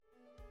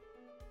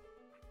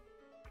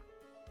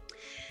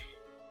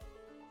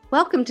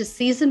Welcome to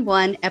Season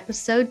 1,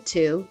 Episode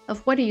 2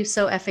 of What Are You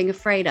So Effing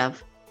Afraid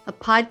Of? A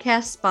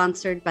podcast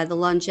sponsored by the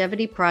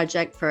Longevity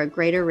Project for a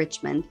Greater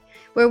Richmond,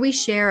 where we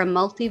share a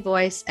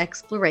multi-voice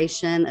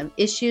exploration of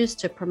issues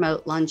to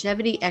promote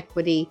longevity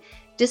equity,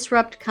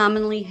 disrupt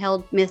commonly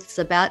held myths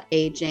about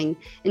aging,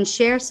 and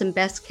share some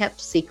best-kept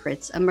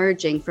secrets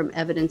emerging from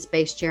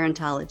evidence-based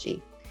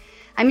gerontology.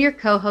 I'm your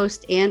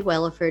co-host, Ann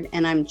Welleford,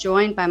 and I'm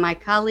joined by my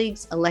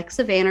colleagues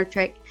Alexa Van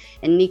Aartrijk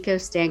and Nico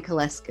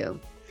Stankulescu.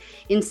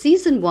 In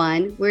Season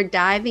 1, we're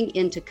diving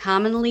into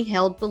commonly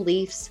held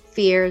beliefs,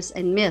 fears,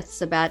 and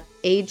myths about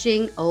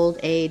aging, old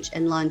age,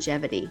 and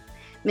longevity.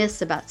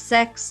 Myths about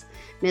sex,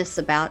 myths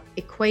about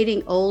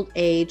equating old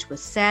age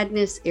with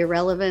sadness,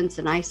 irrelevance,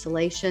 and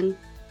isolation.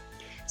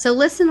 So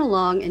listen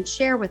along and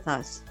share with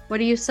us, what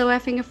are you so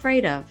effing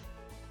afraid of?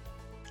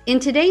 In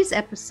today's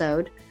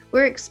episode,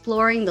 we're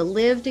exploring the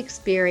lived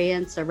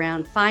experience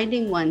around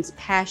finding one's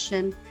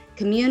passion,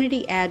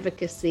 community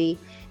advocacy,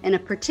 and a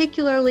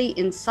particularly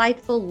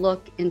insightful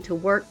look into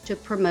work to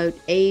promote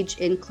age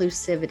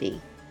inclusivity.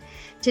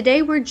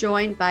 Today we're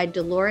joined by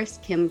Delores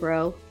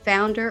Kimbrough,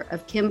 founder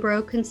of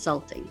Kimbrough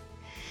Consulting.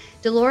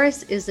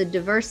 Delores is a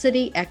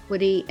diversity,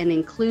 equity, and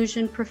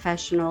inclusion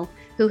professional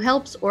who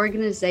helps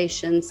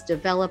organizations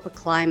develop a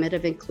climate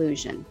of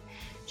inclusion.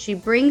 She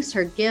brings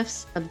her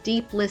gifts of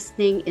deep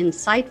listening,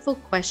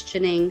 insightful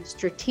questioning,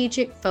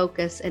 strategic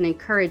focus, and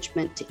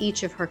encouragement to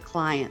each of her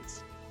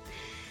clients.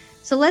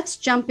 So let's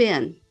jump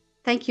in.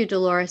 Thank you,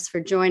 Delores, for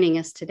joining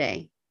us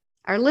today.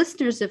 Our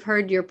listeners have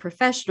heard your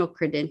professional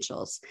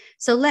credentials,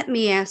 so let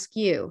me ask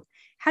you,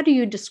 how do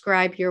you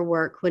describe your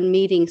work when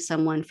meeting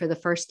someone for the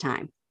first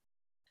time?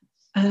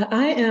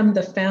 I am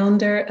the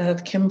founder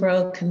of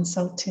Kimbrough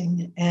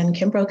Consulting, and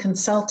Kimbrough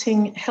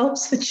Consulting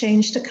helps the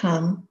change to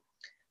come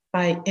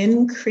by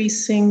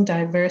increasing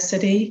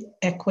diversity,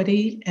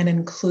 equity, and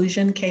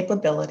inclusion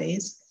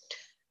capabilities,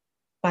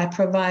 by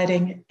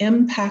providing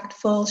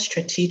impactful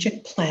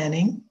strategic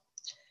planning,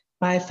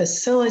 by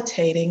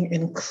facilitating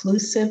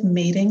inclusive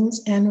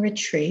meetings and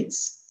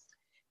retreats,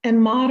 and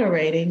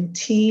moderating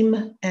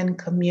team and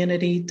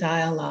community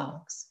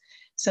dialogues.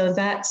 So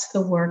that's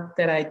the work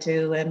that I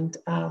do, and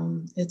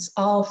it's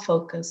all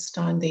focused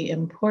on the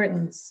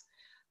importance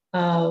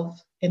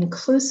of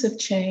inclusive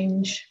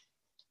change,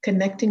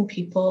 connecting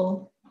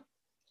people,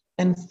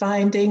 and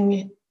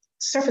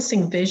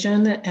surfacing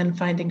vision and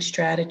finding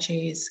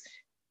strategies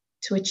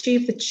to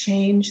achieve the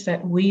change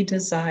that we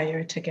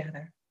desire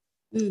together.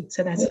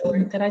 So that's the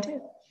work that I do.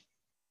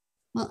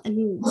 Well,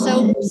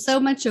 and so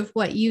much of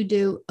what you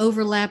do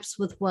overlaps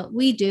with what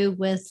we do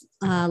with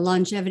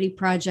Longevity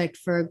Project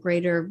for a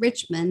Greater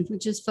Richmond,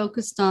 which is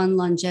focused on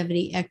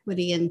longevity,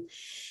 equity,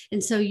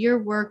 and so your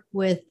work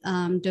with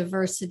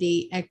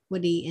diversity,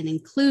 equity, and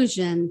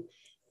inclusion.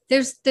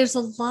 There's a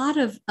lot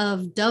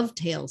of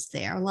dovetails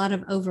there, a lot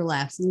of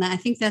overlaps, and I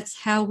think that's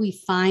how we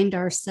find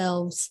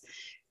ourselves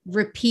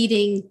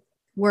repeating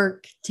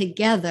work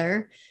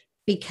together,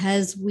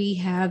 because we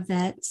have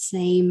that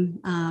same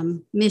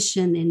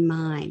mission in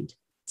mind.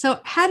 So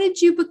how did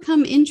you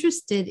become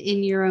interested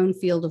in your own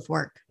field of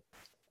work?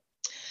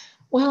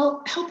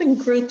 Well, helping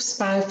groups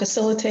by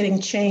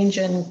facilitating change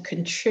and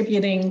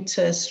contributing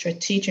to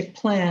strategic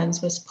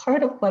plans was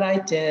part of what I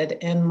did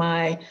in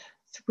my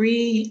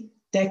 3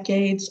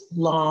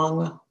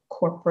 decades-long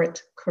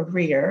corporate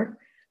career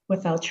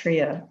with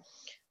Aartrijk.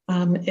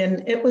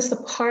 And it was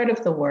the part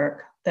of the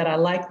work that I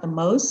liked the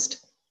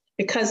most,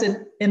 because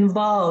it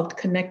involved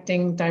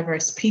connecting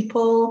diverse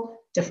people,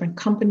 different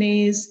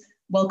companies,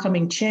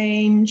 welcoming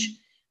change,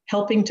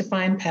 helping to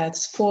find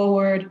paths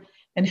forward,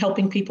 and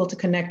helping people to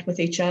connect with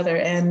each other.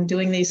 And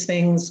doing these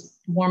things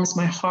warms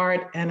my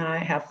heart, and I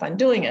have fun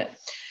doing it.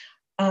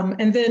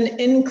 And then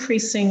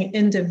increasing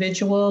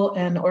individual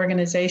and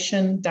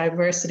organization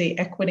diversity,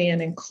 equity,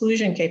 and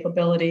inclusion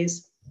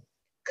capabilities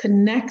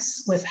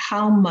connects with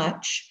how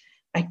much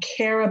I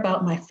care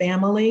about my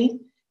family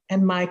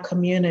and my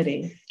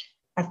community.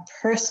 I've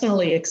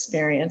personally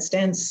experienced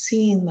and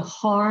seen the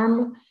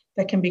harm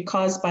that can be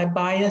caused by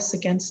bias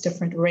against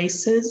different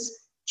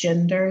races,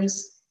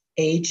 genders,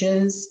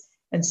 ages,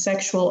 and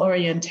sexual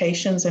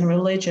orientations and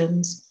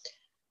religions.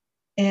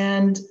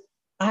 And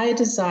I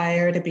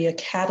desire to be a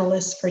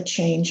catalyst for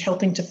change,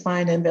 helping to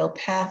find and build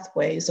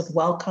pathways of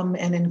welcome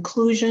and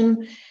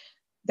inclusion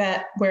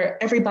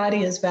where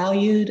everybody is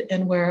valued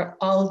and where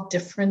all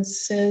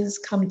differences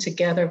come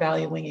together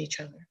valuing each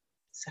other.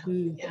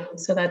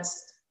 So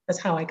that's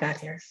how I got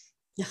here.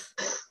 Yeah.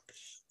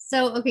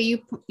 So, okay,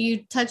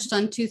 you touched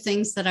on 2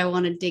 things that I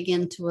want to dig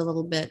into a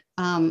little bit.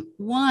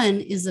 One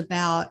is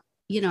about,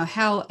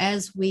 how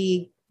as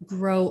we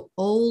grow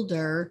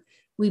older,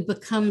 we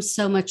become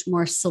so much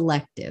more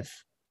selective,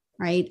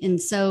 right?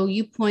 And so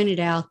you pointed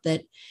out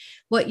that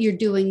what you're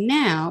doing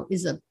now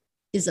is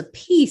a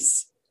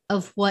piece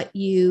of what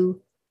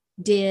you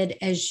did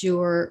as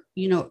your,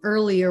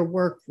 earlier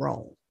work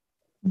role.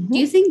 Do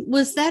you think,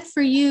 was that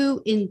for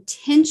you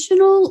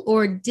intentional,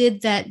 or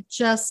did that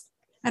just,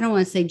 I don't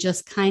want to say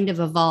just kind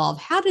of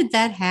evolve? How did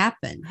that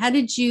happen? How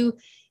did you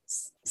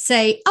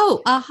say,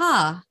 oh,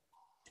 aha,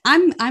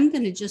 I'm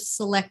going to just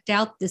select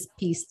out this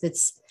piece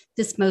that's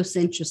most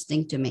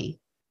interesting to me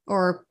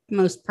or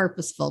most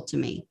purposeful to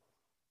me.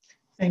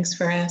 Thanks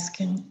for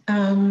asking.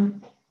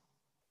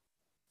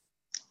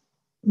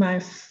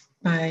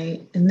 My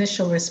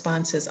initial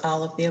response is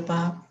all of the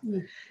above.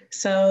 Mm.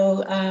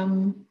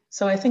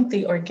 So I think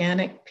the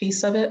organic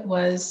piece of it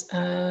was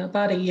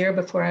about a year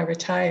before I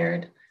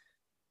retired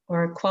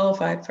or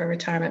qualified for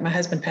retirement. My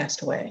husband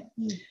passed away.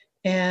 Mm.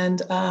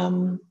 And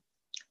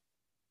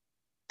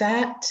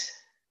that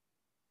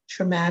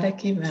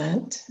traumatic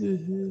event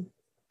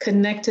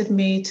connected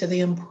me to the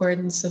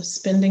importance of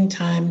spending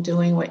time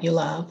doing what you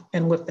love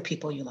and with the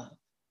people you love.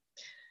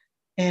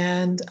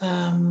 And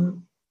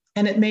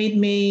it made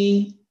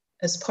me,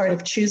 as part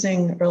of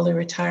choosing early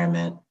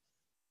retirement,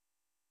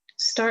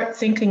 start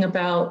thinking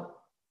about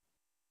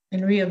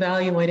and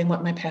reevaluating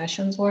what my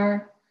passions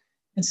were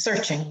and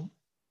searching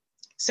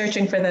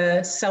for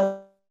the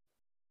self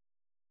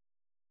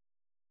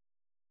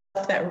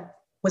that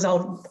was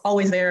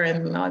always there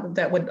and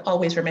that would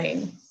always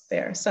remain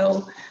there.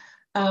 So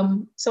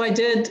I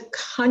did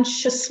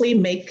consciously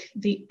make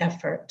the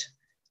effort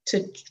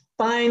to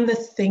find the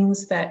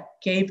things that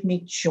gave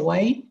me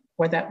joy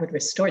or that would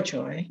restore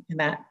joy in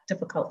that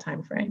difficult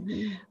time frame.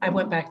 Mm-hmm. I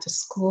went back to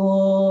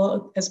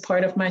school as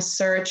part of my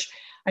search.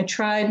 I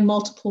tried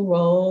multiple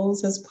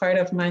roles as part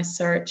of my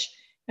search,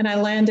 and I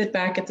landed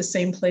back at the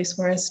same place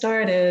where I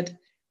started,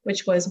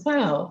 which was,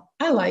 wow,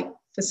 I like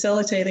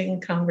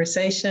facilitating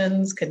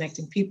conversations,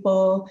 connecting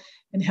people,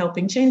 and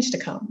helping change to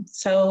come.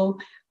 So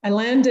I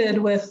landed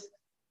with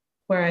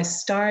where I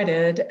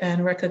started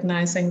and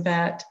recognizing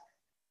that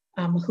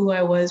who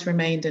I was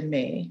remained in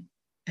me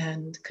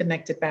and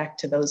connected back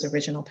to those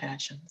original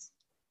passions.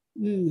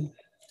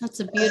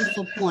 That's a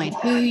beautiful point.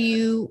 Who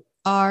you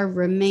are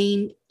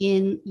remained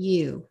in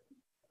you.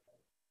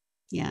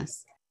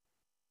 Yes.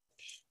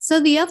 So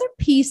the other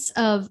piece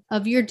of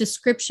your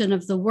description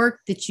of the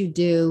work that you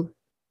do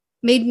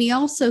made me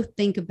also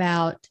think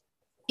about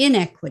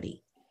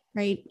inequity,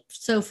 right?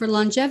 So for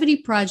Longevity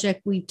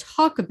Project, we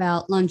talk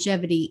about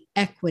longevity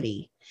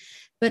equity,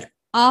 but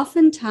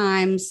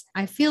oftentimes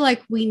I feel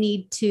like we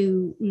need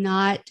to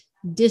not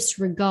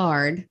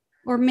disregard,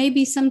 or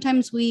maybe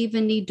sometimes we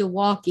even need to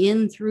walk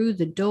in through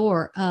the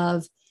door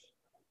of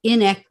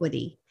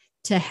inequity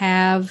to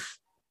have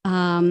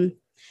the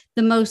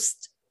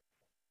most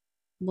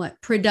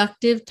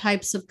productive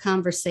types of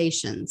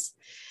conversations.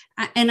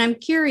 And I'm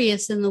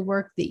curious, in the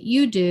work that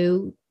you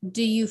do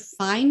you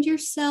find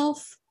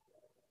yourself,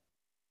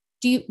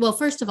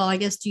 first of all, I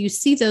guess, do you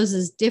see those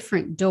as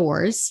different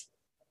doors?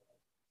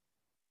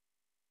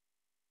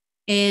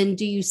 And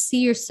do you see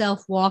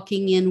yourself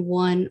walking in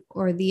one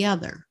or the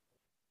other?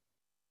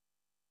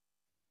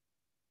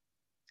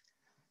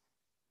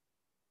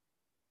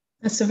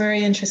 That's a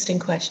very interesting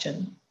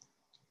question.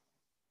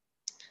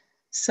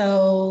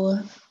 So,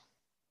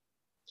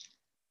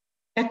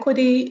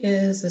 equity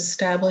is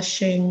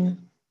establishing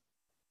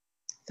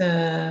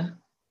the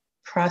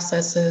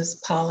processes,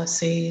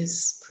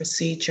 policies,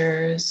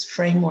 procedures,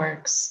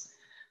 frameworks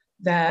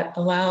that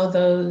allow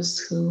those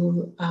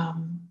who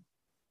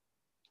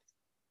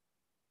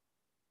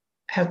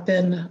have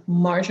been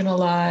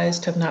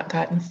marginalized, have not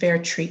gotten fair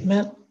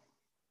treatment,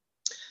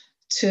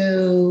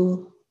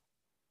 to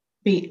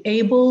be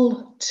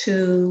able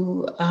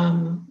to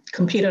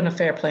compete on a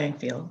fair playing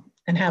field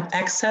and have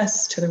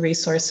access to the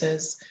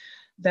resources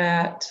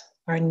that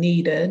are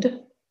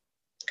needed,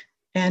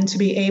 and to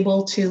be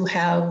able to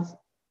have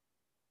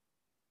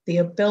the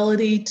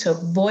ability to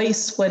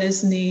voice what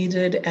is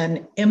needed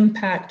and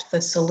impact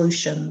the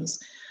solutions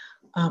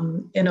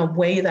in a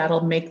way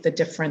that'll make the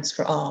difference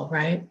for all,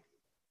 right?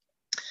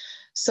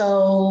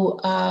 So,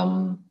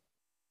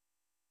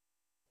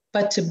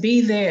 but to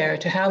be there,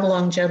 to have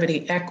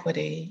longevity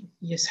equity,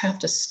 you just have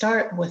to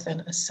start with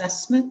an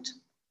assessment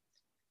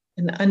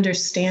and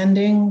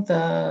understanding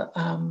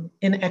the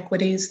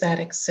inequities that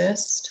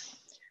exist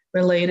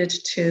related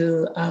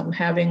to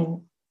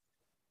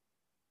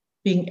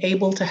being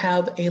able to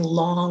have a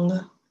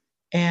long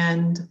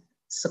and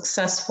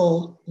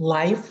successful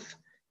life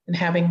and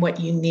having what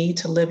you need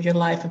to live your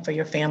life and for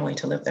your family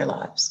to live their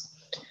lives.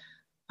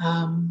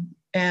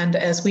 And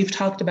as we've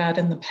talked about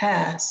in the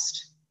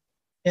past,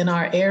 in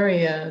our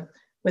area,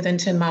 within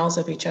 10 miles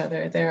of each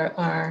other, there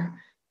are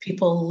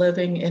people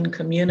living in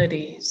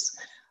communities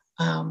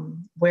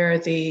where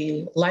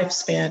the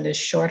lifespan is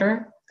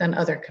shorter than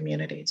other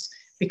communities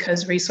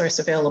because resource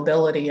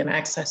availability and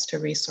access to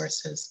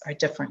resources are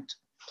different.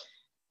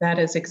 That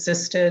has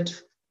existed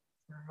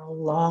for a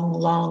long,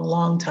 long,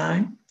 long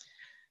time.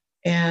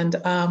 And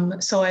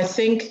so I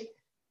think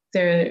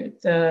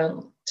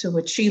to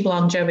achieve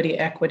longevity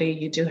equity,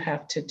 you do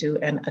have to do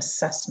an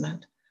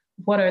assessment.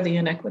 What are the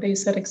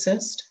inequities that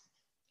exist?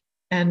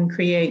 And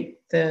create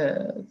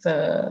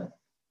the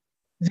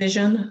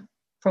vision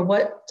for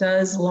what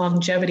does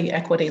longevity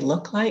equity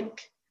look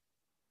like?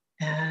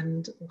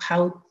 And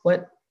how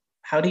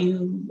do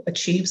you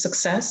achieve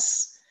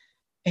success?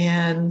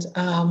 And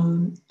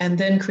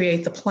then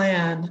create the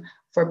plan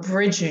for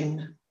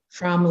bridging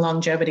from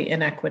longevity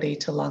inequity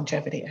to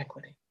longevity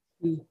equity.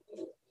 Mm.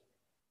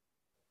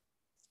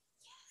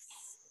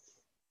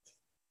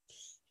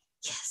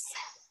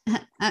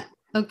 Yes.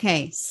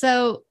 Okay,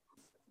 so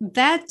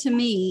that to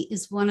me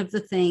is one of the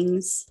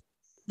things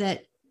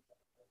that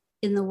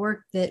in the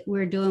work that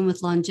we're doing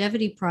with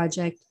Longevity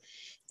Project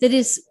that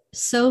is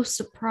so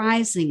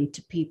surprising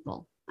to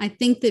people. I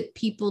think that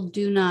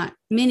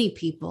many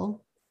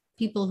people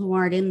who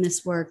aren't in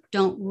this work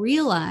don't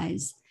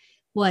realize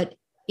what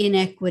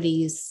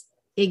inequities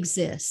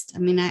exist. I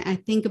mean, I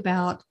think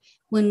about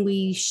when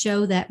we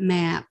show that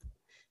map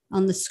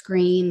on the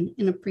screen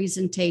in a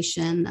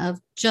presentation of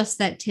just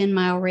that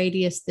 10-mile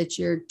radius that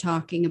you're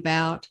talking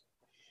about.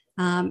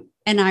 And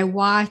I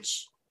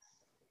watch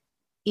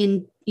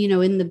in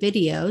the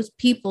videos,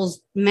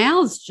 people's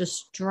mouths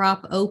just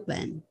drop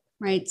open,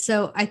 right?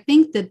 So I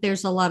think that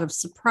there's a lot of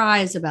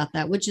surprise about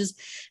that, which is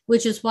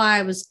why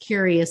I was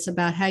curious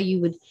about how you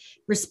would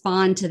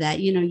respond to that.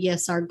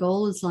 Yes, our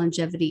goal is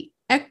longevity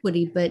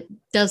equity, but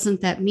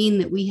doesn't that mean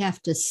that we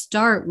have to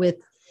start with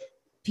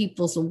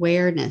people's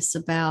awareness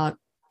about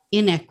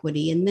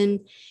inequity, and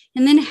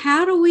then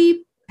how do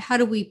we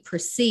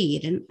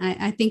proceed? And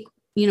I think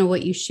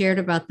what you shared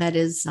about that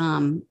is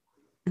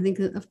I think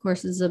that, of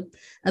course, is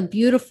a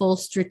beautiful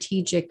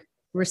strategic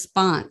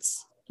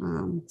response.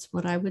 It's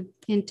what I would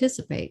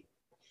anticipate.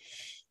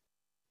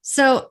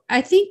 So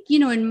I think,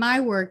 in my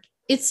work,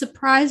 it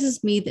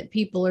surprises me that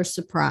people are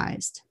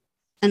surprised.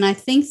 And I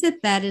think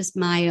that is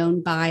my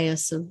own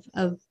bias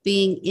of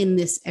being in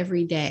this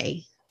every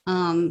day.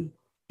 And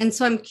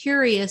so I'm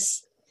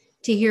curious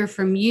to hear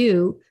from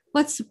you,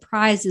 what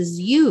surprises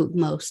you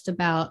most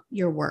about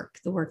your work,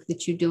 the work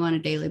that you do on a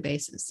daily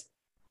basis?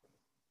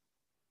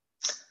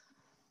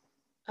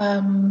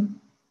 I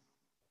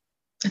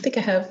think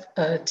I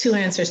have two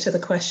answers to the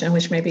question,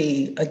 which may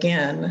be,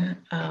 again,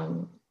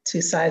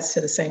 two sides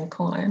to the same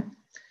coin.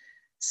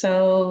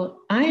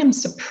 So I am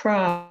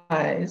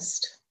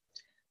surprised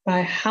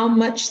by how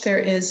much there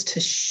is to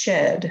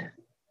shed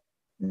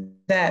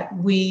that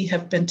we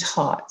have been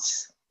taught.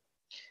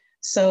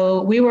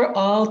 So we were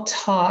all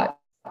taught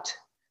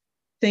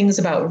things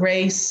about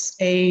race,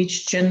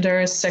 age,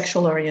 gender,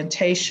 sexual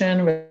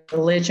orientation,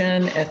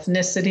 religion,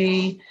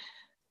 ethnicity,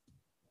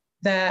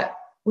 that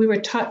we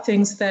were taught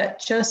things that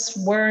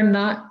just were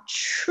not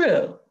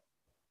true.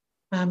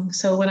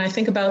 So when I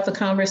think about the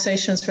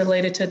conversations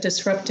related to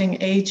disrupting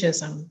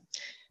ageism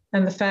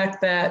and the fact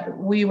that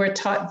we were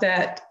taught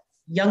that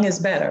young is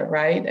better,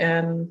 right?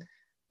 And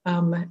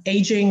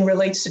aging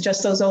relates to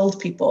just those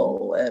old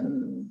people,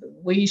 and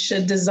we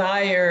should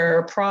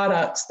desire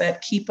products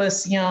that keep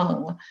us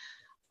young.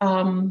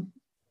 None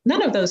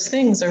of those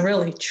things are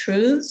really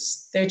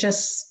truths. They're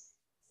just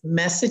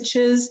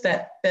messages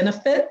that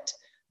benefit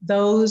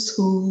those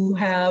who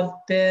have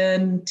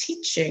been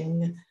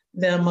teaching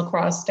them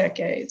across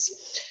decades.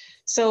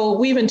 So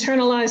we've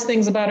internalized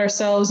things about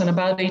ourselves and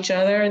about each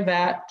other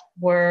that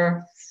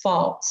were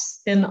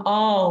false in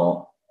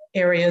all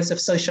areas of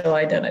social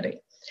identity.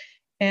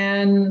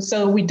 And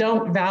so we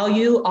don't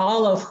value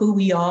all of who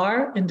we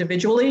are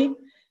individually,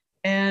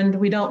 and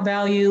we don't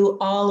value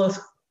all of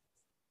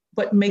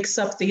what makes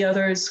up the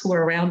others who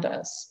are around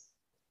us.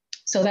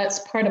 So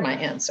that's part of my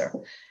answer.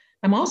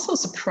 I'm also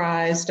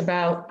surprised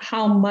about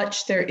how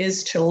much there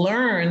is to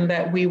learn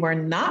that we were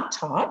not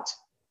taught,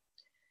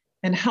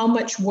 and how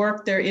much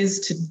work there is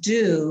to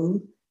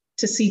do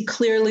to see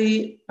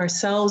clearly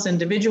ourselves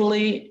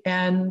individually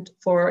and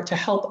to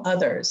help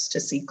others to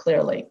see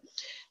clearly.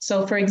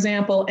 So for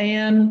example,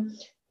 Anne,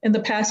 in the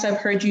past, I've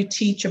heard you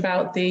teach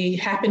about the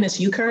happiness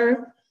U-curve,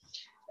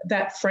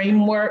 that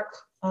framework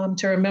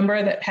to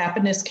remember that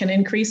happiness can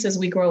increase as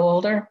we grow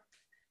older.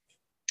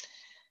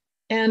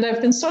 And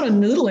I've been sort of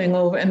noodling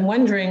over and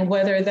wondering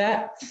whether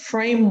that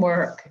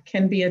framework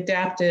can be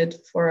adapted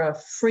for a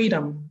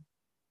freedom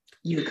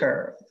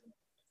U-curve,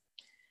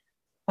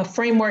 a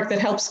framework that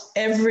helps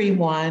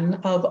everyone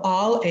of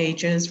all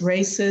ages,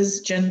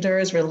 races,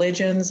 genders,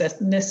 religions,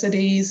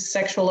 ethnicities,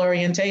 sexual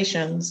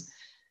orientations,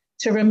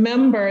 to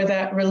remember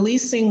that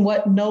releasing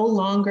what no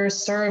longer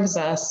serves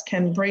us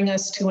can bring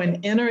us to an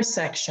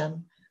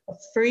intersection of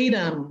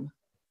freedom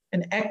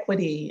and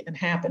equity and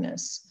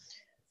happiness.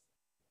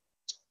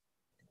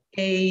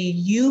 A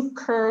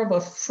U-curve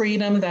of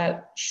freedom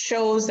that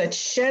shows that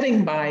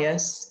shedding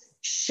bias,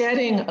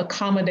 shedding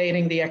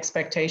accommodating the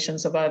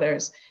expectations of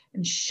others,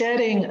 and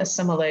shedding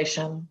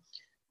assimilation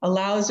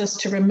allows us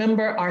to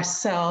remember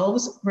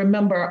ourselves,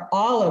 remember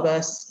all of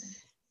us,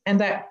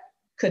 and that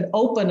could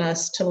open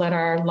us to let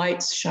our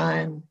lights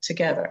shine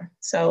together.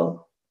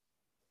 So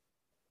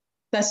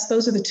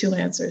those are the two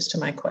answers to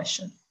my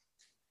question.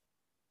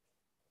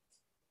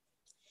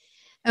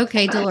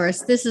 Okay,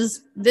 Delores, this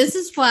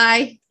is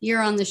why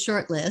you're on the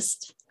short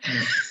list.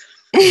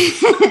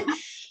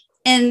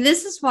 And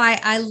this is why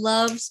I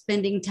love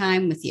spending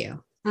time with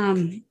you.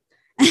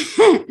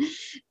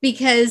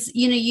 Because,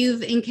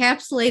 you've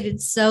encapsulated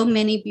so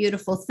many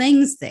beautiful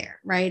things there,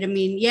 right? I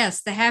mean,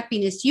 yes, the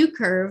happiness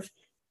U-curve.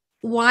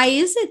 Why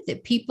is it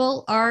that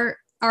people are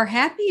are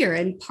happier.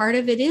 And part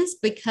of it is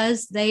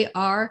because they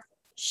are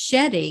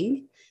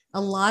shedding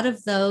a lot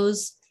of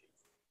those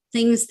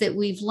things that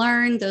we've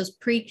learned, those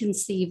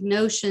preconceived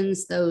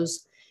notions,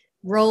 those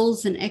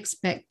roles and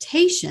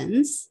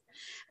expectations.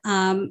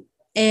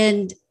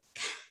 And,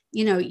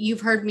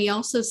 you've heard me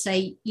also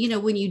say,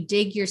 when you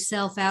dig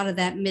yourself out of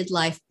that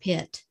midlife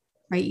pit,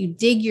 right? You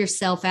dig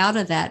yourself out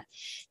of that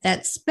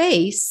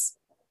space,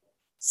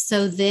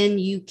 so then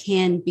you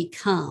can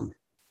become.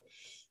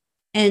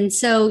 And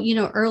so,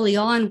 early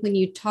on when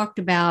you talked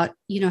about,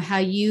 how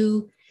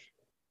you,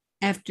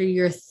 after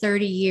your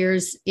 30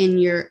 years in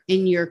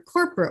your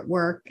corporate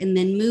work, and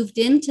then moved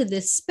into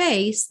this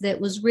space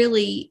that was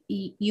really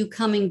you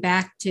coming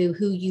back to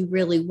who you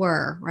really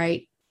were,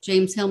 right?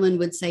 James Hillman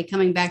would say,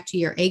 coming back to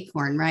your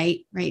acorn,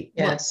 right?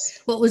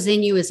 Yes. What was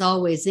in you is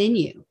always in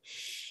you.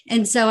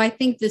 And so I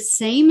think the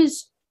same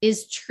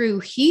is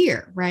true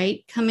here,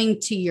 right? Coming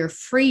to your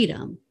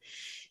freedom.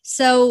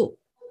 So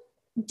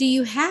do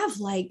you have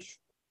like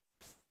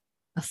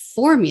a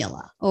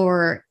formula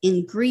or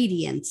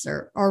ingredients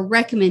or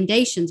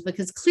recommendations?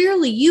 Because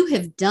clearly you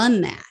have done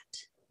that,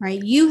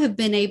 right? You have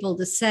been able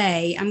to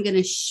say, I'm going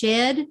to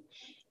shed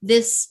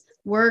this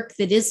work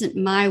that isn't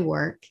my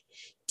work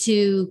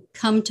to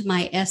come to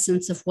my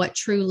essence of what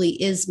truly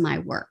is my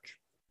work.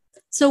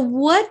 So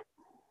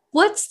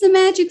what's the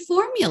magic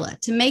formula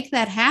to make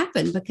that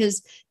happen?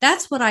 Because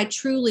that's what I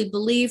truly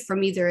believe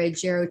from either a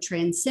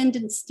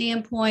gerotranscendent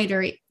standpoint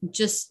or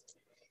just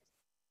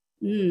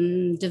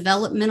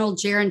developmental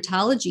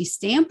gerontology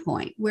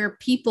standpoint, where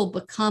people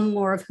become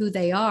more of who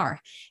they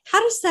are.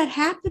 How does that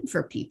happen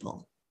for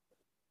people?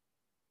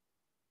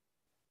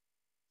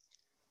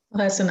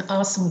 Well, that's an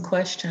awesome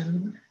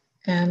question.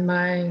 And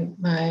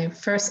my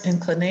first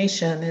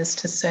inclination is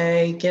to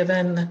say,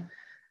 given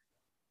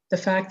the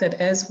fact that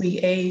as we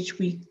age,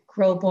 we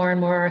grow more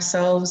and more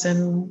ourselves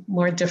and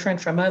more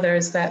different from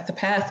others, that the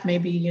path may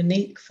be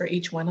unique for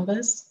each one of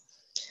us.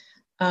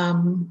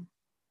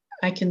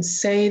 I can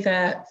say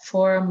that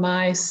for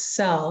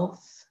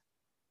myself,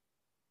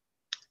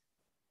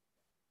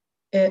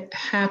 it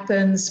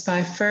happens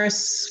by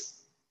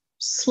first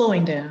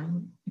slowing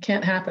down. It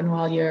can't happen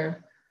while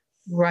you're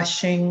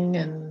rushing.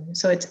 And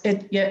so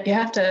you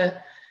have to,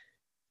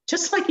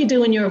 just like you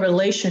do in your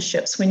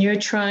relationships, when you're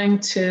trying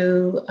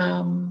to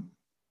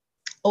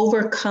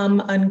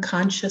overcome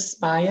unconscious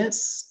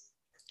bias,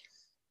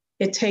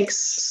 it takes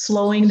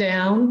slowing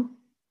down,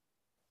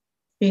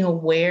 being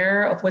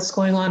aware of what's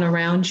going on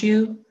around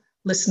you,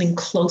 listening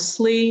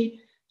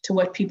closely to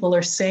what people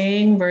are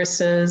saying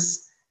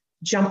versus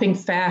jumping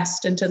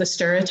fast into the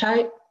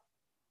stereotype.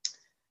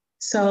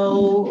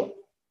 So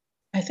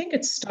I think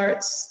it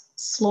starts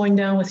slowing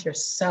down with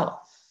yourself,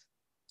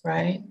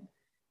 right?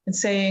 And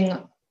saying,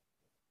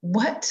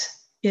 what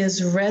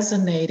is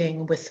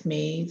resonating with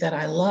me that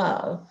I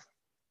love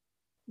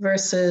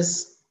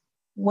versus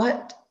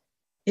what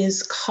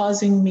is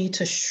causing me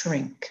to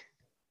shrink?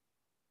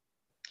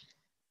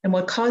 And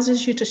what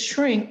causes you to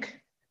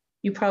shrink,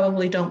 you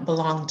probably don't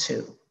belong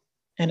to,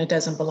 and it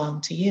doesn't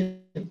belong to you.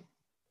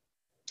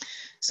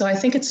 So I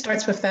think it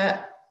starts with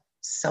that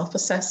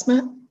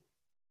self-assessment.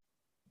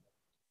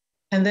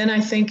 And then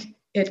I think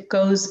it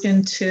goes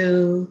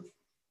into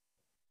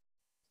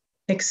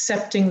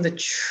accepting the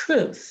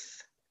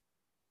truth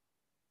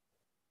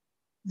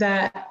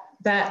that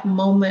that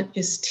moment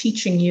is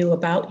teaching you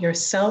about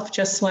yourself,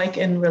 just like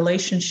in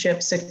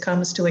relationships, it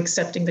comes to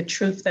accepting the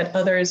truth that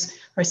others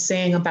are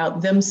saying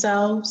about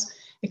themselves.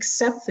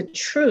 Accept the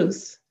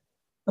truth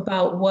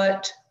about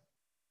what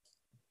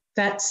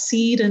that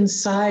seed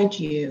inside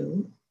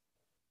you,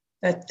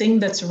 that thing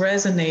that's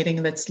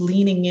resonating, that's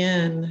leaning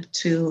in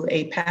to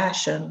a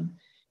passion,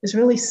 is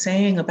really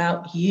saying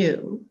about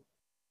you.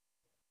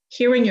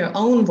 Hearing your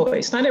own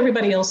voice, not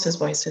everybody else's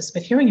voices,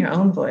 but hearing your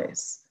own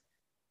voice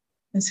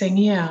and saying,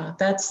 yeah,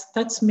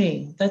 that's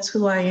me, that's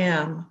who I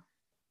am.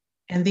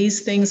 And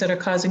these things that are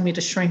causing me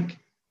to shrink,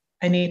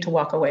 I need to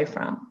walk away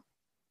from.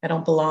 I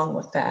don't belong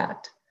with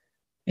that.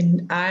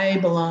 And I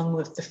belong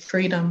with the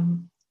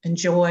freedom and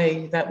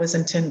joy that was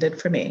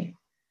intended for me.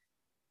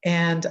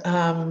 And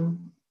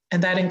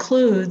that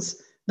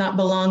includes not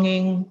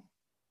belonging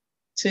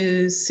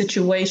to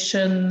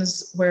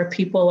situations where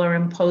people are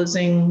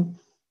imposing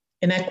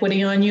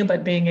inequity on you,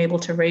 but being able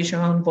to raise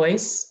your own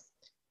voice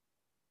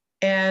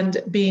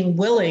and being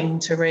willing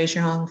to raise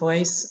your own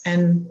voice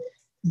and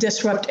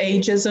disrupt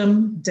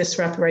ageism,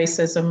 disrupt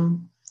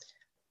racism,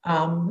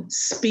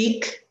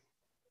 speak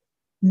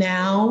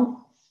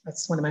now.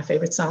 That's one of my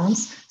favorite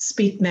songs.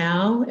 Speak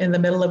now in the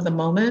middle of the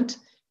moment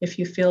if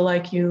you feel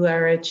like you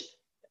are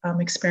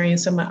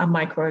experiencing a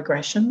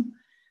microaggression,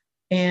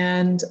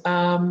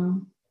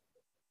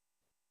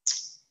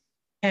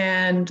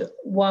 and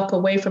walk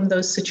away from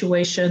those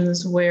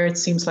situations where it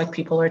seems like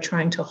people are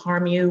trying to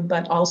harm you,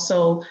 but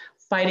also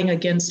fighting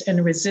against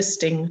and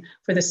resisting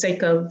for the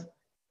sake of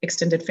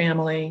extended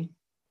family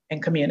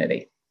and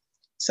community.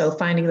 So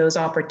finding those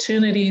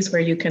opportunities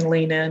where you can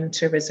lean in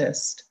to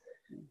resist.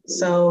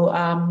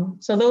 So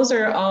those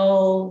are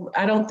all,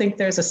 I don't think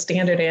there's a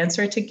standard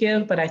answer to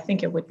give, but I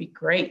think it would be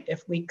great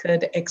if we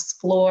could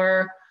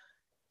explore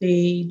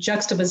the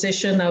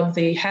juxtaposition of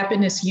the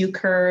happiness U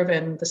curve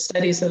and the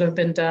studies that have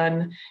been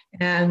done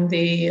and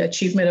the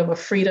achievement of a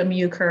freedom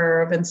U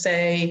curve, and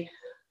say,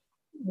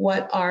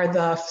 what are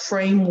the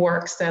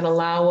frameworks that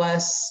allow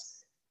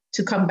us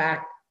to come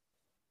back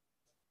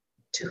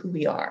to who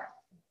we are?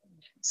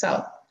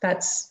 So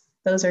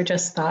those are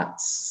just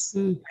thoughts,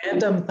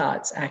 random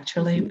thoughts,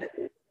 actually,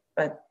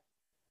 but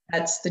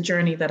that's the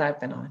journey that I've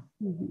been on.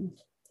 Mm-hmm.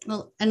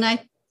 Well, and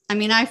I,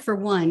 for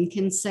one,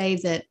 can say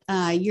that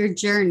your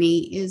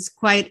journey is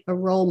quite a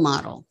role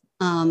model.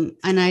 And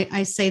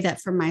I say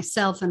that for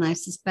myself, and I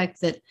suspect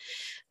that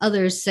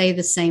others say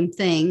the same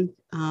thing.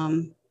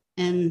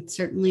 And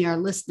certainly our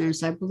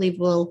listeners, I believe,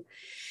 will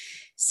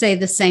say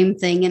the same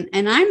thing.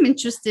 And I'm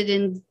interested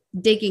in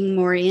digging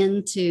more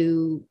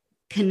into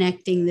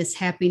connecting this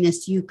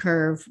happiness U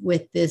curve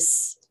with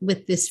this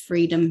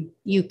freedom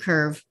U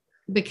curve,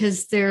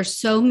 because there are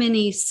so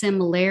many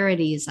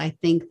similarities, I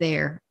think,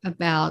 there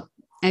about,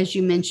 as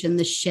you mentioned,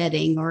 the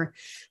shedding, or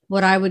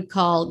what I would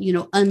call,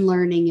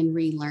 unlearning and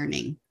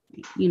relearning,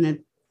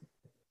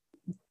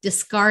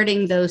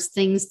 discarding those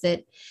things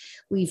that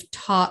we've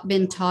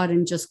been taught,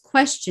 and just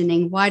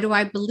questioning, why do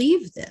I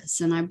believe this?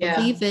 And I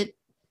believe it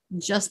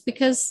just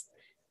because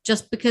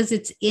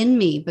it's in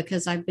me,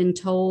 because I've been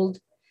told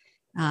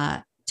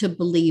to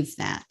believe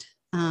that.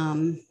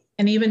 And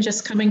even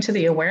just coming to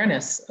the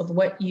awareness of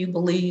what you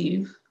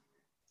believe,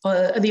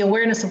 the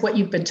awareness of what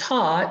you've been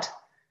taught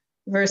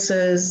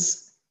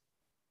versus,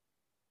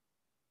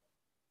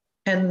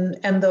 and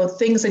the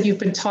things that you've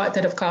been taught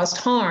that have caused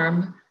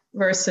harm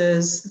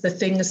versus the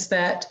things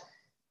that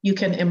you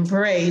can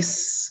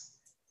embrace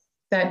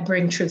that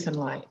bring truth and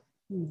light.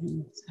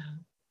 Mm-hmm. So.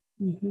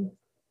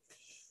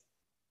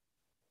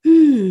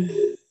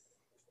 Mm-hmm.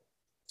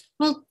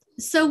 Well,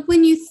 so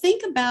when you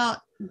think about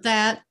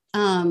that,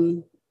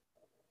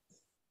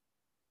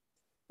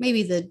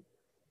 maybe the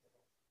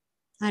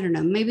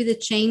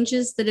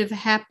changes that have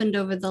happened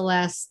over the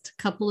last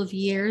couple of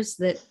years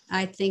that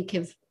I think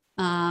have,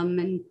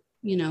 and,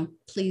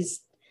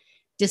 please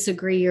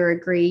disagree or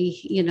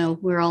agree,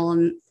 we're all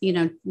in,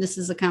 this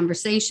is a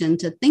conversation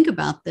to think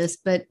about this,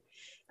 but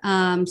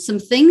some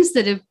things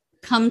that have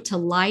come to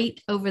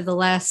light over the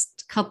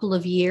last couple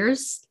of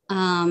years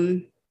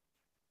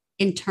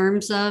in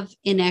terms of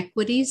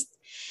inequities.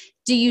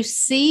 Do you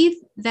see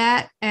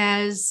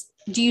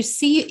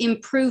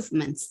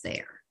improvements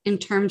there in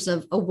terms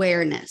of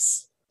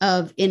awareness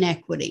of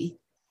inequity?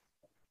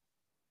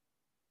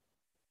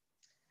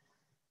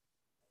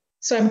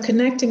 So I'm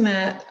connecting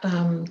that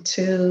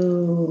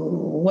to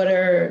what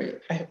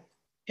are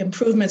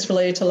improvements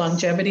related to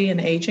longevity and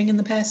aging in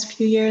the past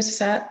few years. Is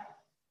that?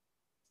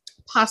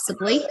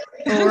 Possibly.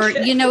 Or,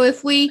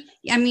 if we,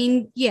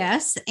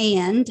 yes,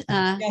 and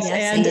inequity.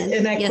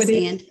 Yes,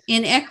 and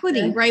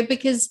inequity, okay. Right?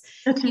 Because,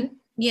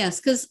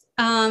 because,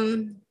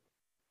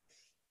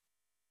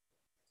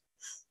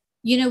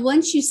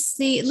 once you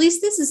see, at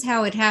least this is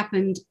how it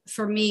happened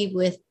for me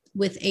with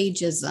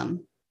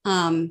ageism.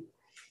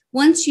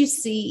 Once you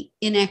see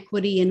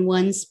inequity in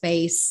one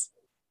space,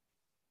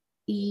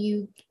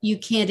 you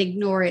can't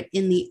ignore it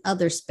in the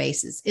other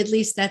spaces. At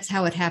least that's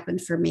how it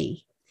happened for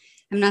me.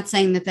 I'm not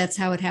saying that that's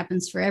how it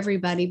happens for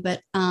everybody,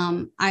 but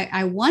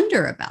I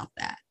wonder about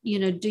that.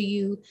 Do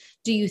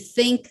you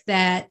think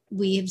that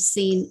we have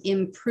seen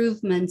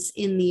improvements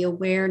in the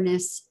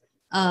awareness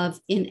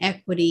of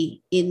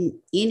inequity in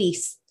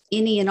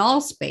any and all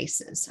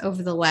spaces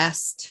over the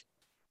last,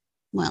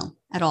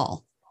 at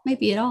all,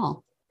 maybe at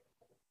all?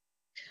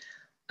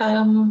 I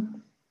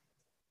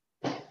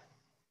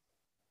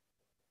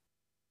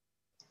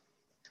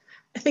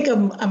think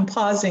I'm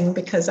pausing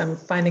because I'm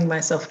finding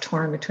myself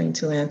torn between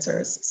two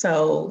answers.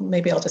 So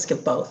maybe I'll just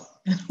give both.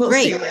 We'll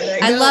Great.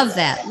 I love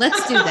that.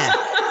 Let's do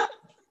that.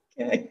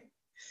 Okay.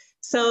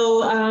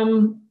 So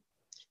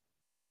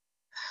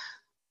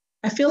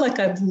I feel like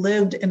I've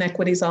lived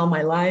inequities all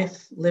my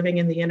life, living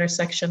in the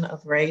intersection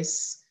of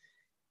race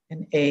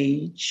and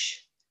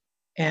age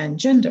and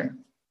gender.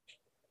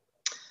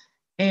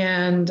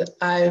 And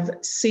I've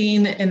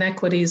seen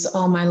inequities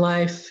all my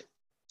life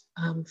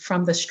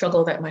from the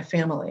struggle that my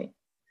family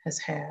has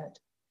had.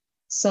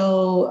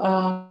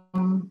 So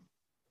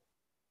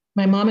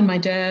my mom and my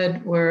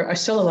dad are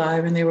still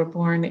alive, and they were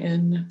born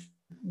in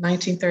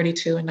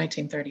 1932 and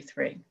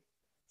 1933.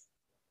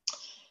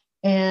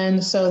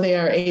 And so they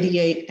are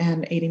 88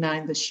 and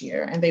 89 this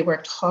year, and they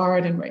worked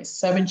hard and raised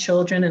 7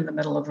 children in the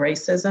middle of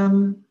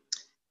racism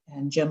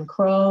and Jim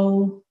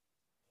Crow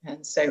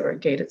and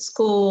segregated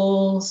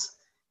schools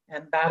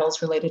and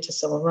battles related to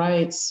civil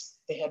rights.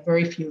 They had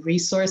very few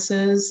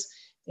resources.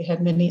 They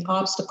had many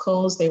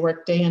obstacles. They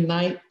worked day and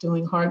night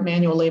doing hard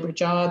manual labor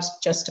jobs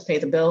just to pay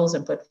the bills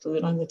and put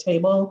food on the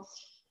table.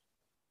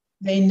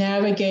 They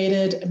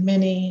navigated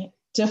many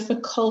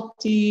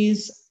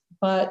difficulties,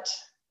 but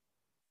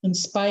in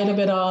spite of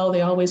it all,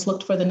 they always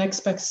looked for the next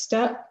best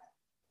step.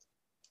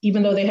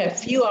 Even though they had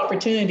few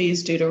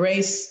opportunities due to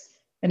race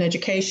in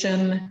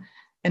education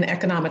and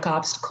economic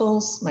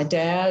obstacles. My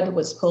dad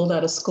was pulled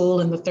out of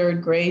school in the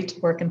 3rd grade to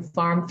work in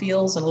farm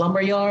fields and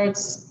lumber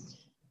yards,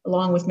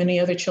 along with many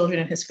other children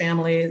in his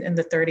family in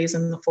the 30s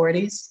and the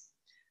 40s.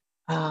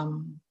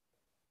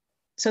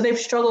 So they've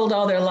struggled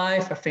all their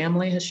life. Our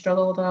family has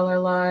struggled all our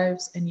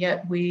lives, and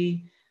yet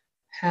we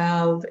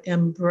have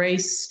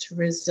embraced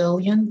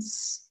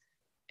resilience.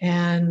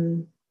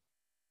 And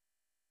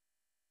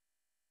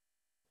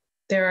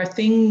there are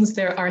things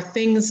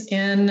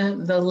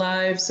in the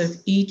lives of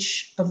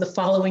each of the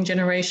following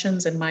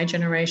generations, in my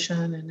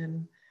generation and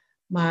in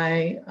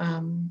my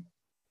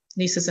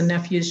nieces and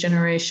nephews'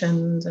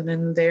 generations, and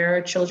in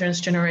their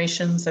children's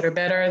generations, that are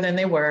better than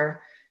they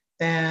were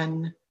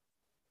than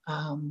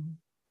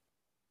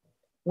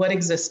what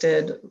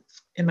existed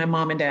in my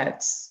mom and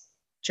dad's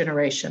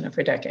generation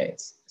for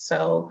decades.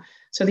 So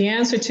the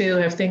answer to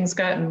have things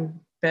gotten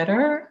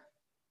better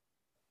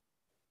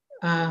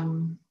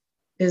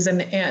is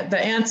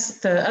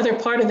the other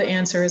part of the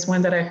answer is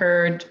one that I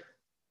heard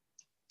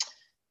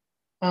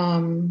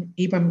Ibram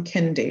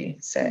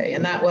Kendi say,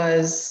 and that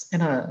was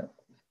in a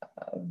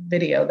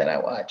video that I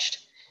watched.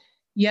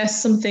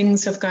 Yes, some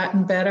things have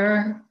gotten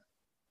better,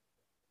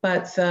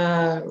 but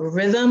the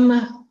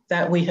rhythm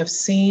that we have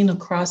seen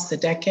across the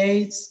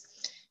decades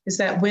is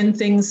that when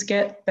things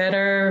get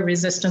better,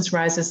 resistance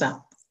rises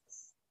up.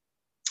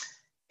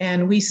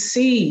 And we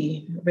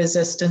see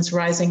resistance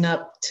rising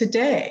up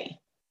today,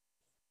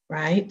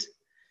 right?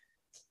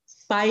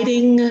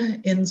 Fighting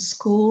in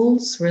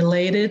schools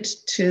related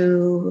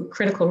to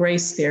critical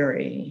race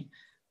theory,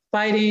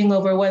 fighting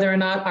over whether or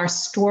not our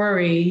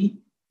story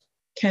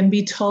can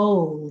be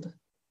told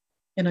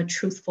in a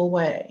truthful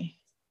way,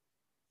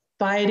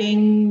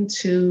 fighting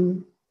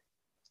to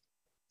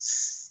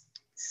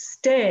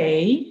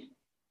stay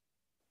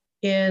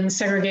in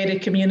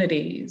segregated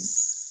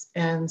communities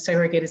and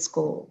segregated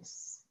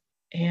schools,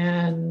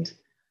 and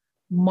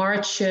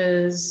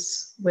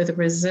marches with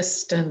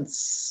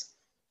resistance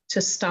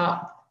to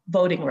stop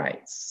voting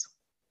rights.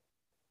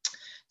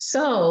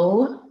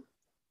 So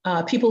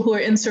people who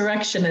are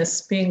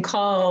insurrectionists being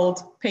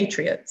called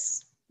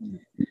patriots.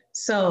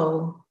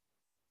 So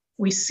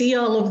we see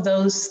all of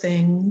those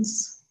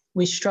things.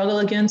 We struggle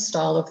against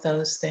all of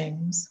those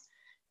things.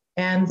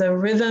 And the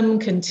rhythm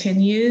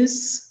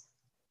continues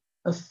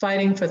of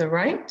fighting for the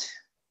right,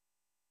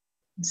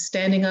 and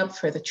standing up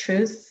for the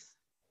truth,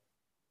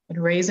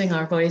 and raising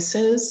our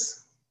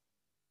voices,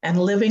 and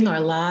living our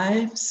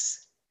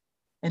lives,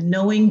 and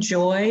knowing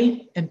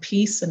joy and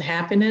peace and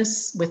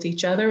happiness with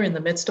each other in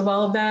the midst of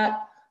all of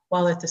that,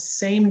 while at the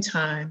same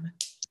time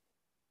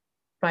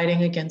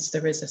fighting against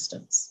the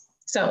resistance.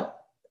 So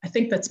I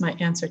think that's my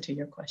answer to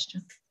your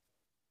question.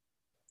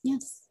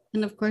 Yes.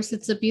 And of course,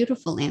 it's a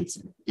beautiful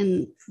answer.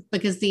 And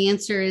because the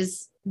answer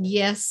is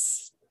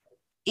yes,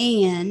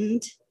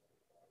 and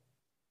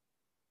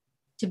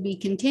to be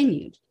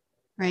continued,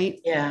 right?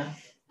 Yeah.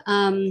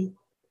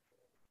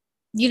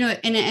 You know,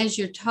 and as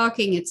you're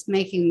talking, it's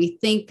making me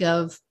think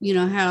of, you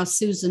know, how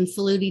Susan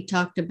Faludi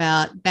talked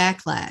about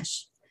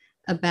backlash,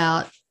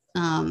 about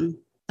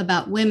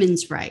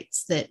women's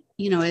rights, that,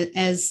 you know,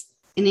 as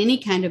in any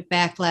kind of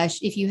backlash,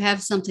 if you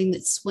have something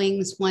that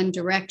swings one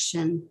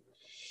direction,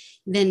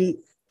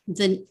 then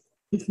the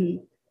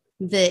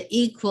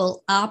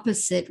equal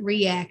opposite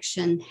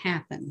reaction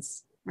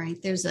happens,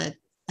 right? There's a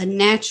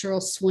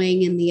natural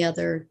swing in the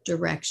other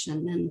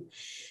direction. And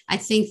I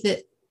think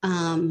that,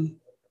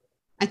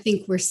 I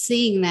think we're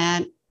seeing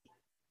that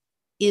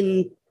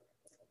within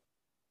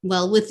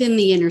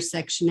the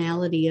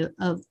intersectionality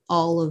of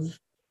all of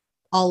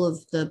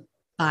the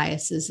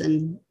biases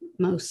and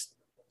most,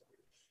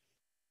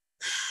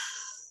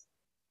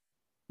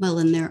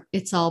 in there,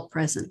 it's all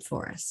present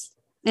for us.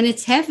 And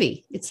it's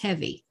heavy.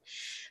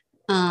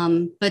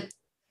 But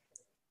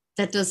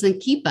that doesn't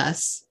keep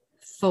us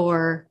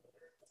from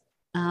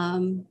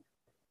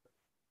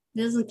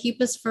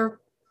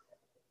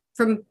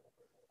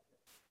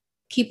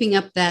keeping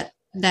up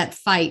that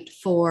fight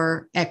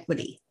for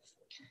equity.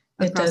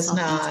 It does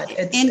not.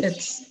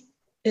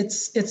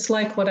 It's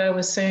like what I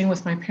was saying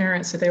with my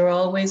parents, that they were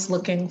always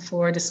looking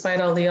for, despite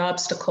all the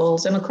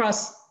obstacles and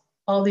across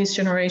all these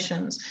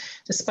generations,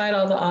 despite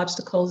all the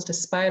obstacles,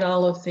 despite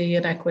all of the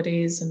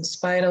inequities, and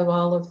despite of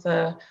all of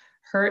the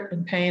hurt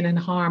and pain and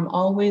harm,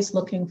 always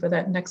looking for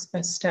that next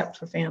best step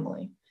for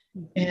family.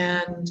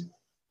 And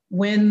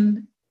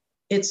when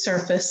it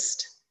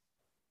surfaced,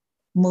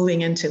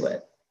 moving into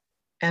it.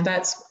 And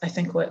that's, I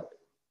think, what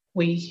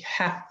we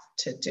have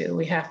to do.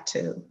 We have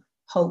to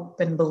hope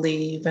and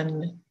believe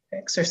and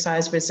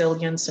exercise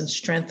resilience and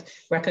strength,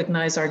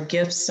 recognize our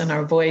gifts and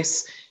our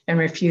voice, and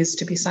refuse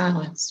to be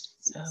silenced.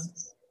 So.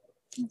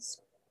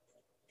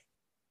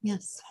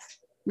 Yes.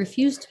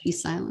 Refuse to be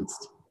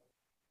silenced,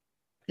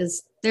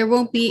 because there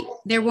won't be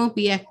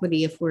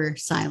equity if we're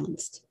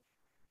silenced.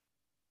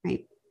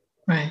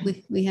 Right.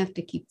 We have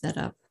to keep that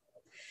up.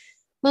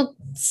 Well,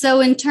 so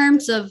in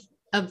terms of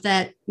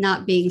that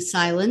not being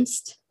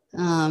silenced,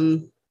 where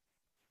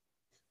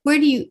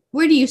do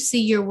you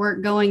see your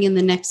work going in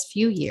the next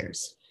few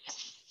years?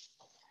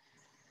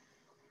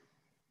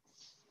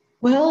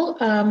 Well,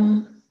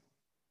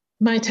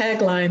 my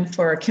tagline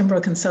for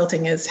Kimbrough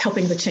Consulting is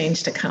helping the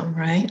change to come,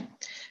 right?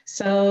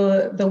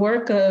 So the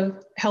work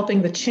of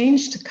helping the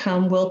change to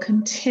come will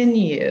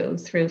continue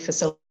through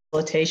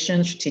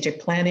facilitation, strategic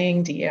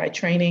planning, DEI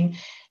training,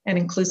 and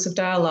inclusive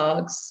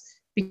dialogues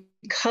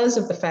because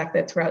of the fact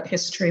that throughout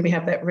history we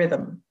have that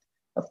rhythm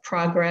of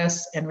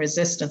progress and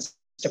resistance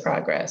to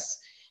progress.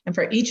 And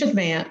for each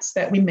advance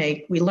that we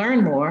make, we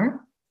learn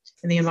more,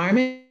 and the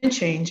environment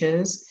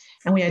changes,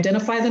 and we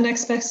identify the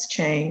next best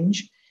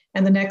change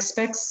and the next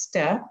best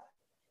step,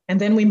 and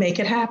then we make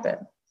it happen.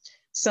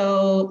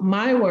 So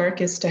my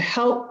work is to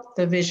help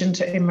the vision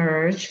to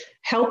emerge,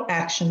 help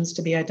actions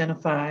to be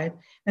identified,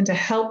 and to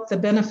help the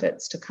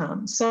benefits to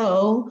come.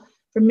 So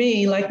for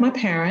me, like my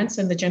parents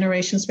and the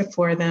generations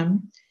before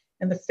them,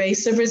 in the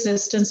face of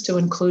resistance to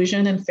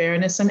inclusion and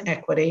fairness and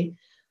equity,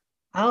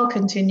 I'll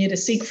continue to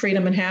seek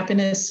freedom and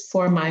happiness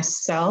for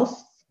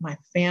myself, my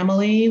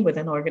family,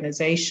 within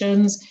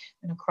organizations,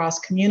 and across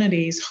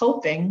communities,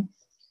 hoping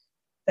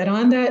that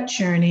on that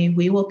journey,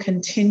 we will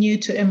continue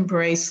to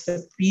embrace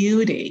the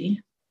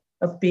beauty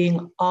of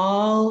being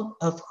all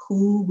of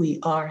who we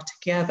are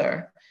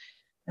together.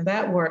 And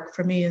that work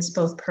for me is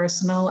both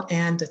personal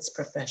and it's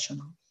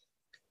professional.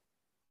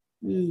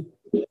 You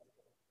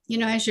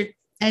know,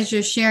 as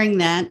you're sharing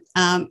that,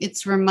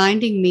 it's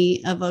reminding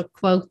me of a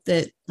quote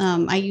that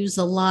I use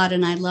a lot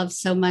and I love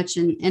so much.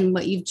 And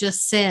what you've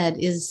just said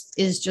is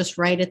just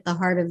right at the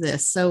heart of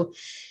this. So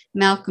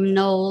Malcolm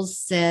Knowles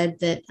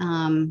said that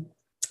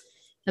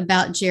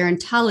about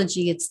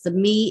gerontology, it's the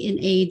me in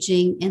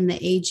aging and the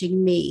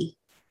aging me.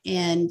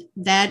 And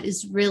that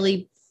is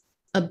really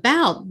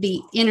about the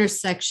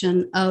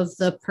intersection of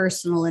the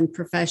personal and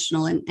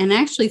professional. And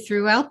actually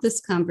throughout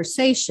this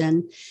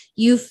conversation,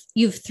 you've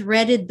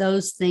threaded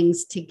those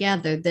things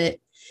together, that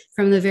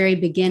from the very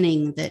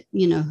beginning, that,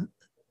 you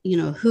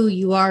know, who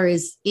you are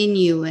is in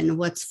you and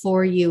what's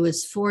for you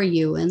is for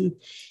you.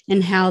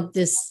 And how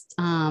this,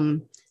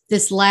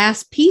 this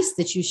last piece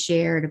that you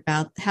shared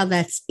about how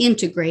that's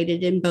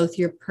integrated in both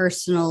your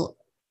personal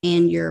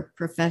and your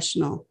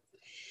professional.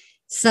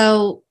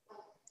 So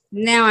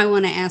now I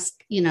want to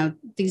ask, you know,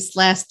 these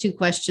last two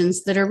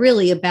questions that are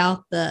really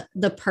about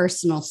the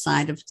personal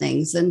side of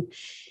things. And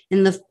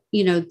the,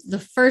 you know, the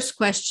first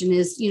question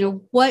is, you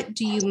know, what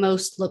do you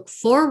most look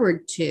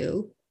forward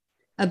to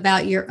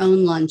about your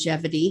own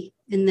longevity?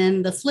 And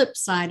then the flip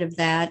side of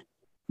that,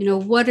 you know,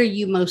 what are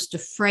you most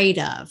afraid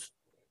of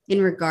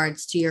in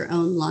regards to your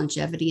own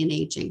longevity and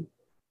aging?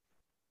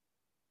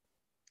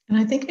 And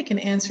I think I can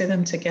answer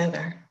them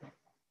together.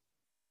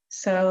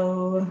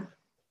 So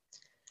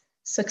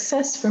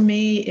success for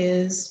me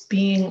is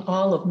being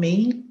all of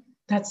me.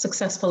 That's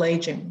successful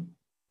aging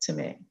to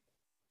me.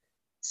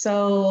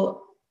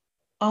 So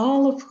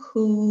all of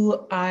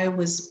who I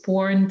was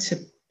born to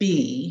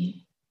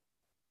be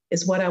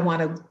is what I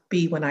want to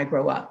be when I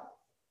grow up,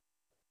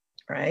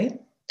 right?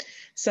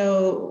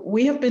 So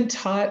we have been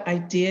taught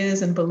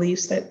ideas and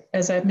beliefs that,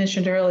 as I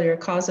mentioned earlier,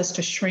 cause us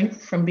to shrink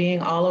from being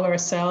all of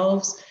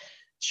ourselves,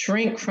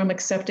 shrink from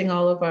accepting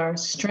all of our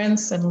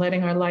strengths and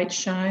letting our light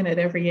shine at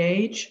every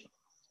age.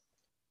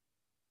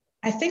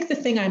 I think the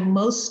thing I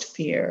most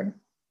fear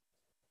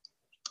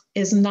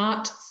is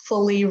not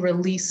fully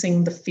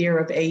releasing the fear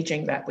of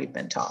aging that we've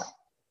been taught.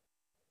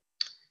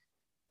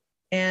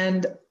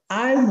 And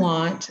I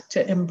want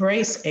to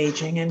embrace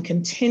aging and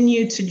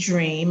continue to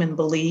dream and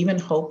believe and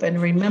hope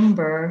and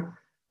remember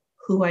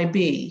who I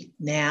be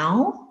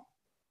now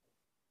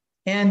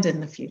and in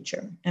the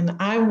future. And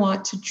I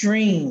want to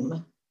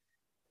dream.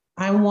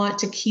 I want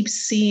to keep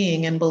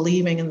seeing and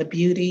believing in the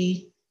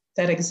beauty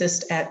that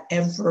exists at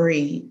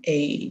every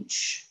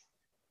age.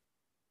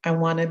 I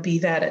want to be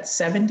that at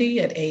 70,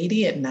 at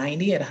 80, at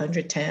 90, at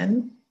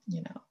 110,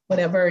 you know,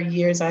 whatever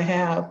years I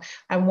have.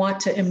 I want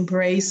to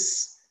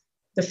embrace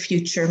the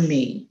future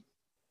me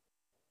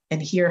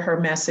and hear her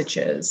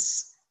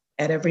messages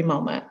at every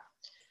moment.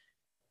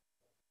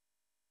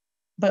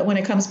 But when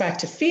it comes back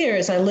to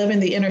fears, I live in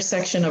the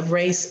intersection of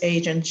race,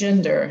 age, and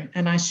gender,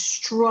 and I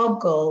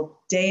struggle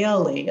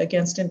daily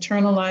against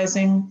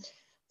internalizing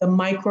the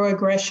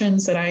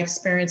microaggressions that I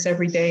experience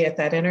every day at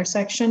that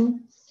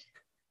intersection.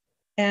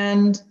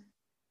 And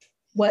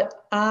what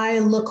I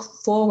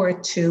look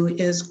forward to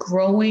is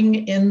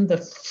growing in the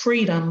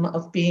freedom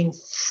of being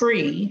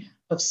free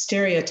of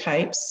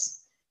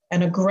stereotypes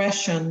and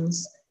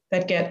aggressions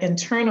that get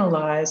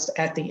internalized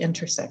at the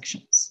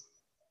intersections.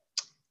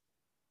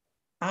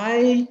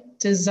 I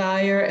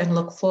desire and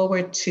look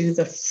forward to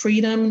the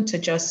freedom to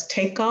just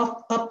take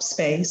up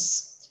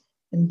space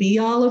and be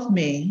all of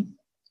me,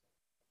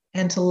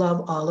 and to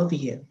love all of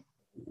you.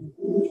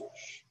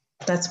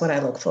 That's what I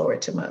look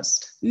forward to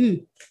most.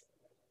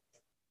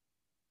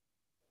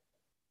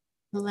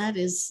 Well, that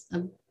is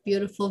a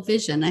beautiful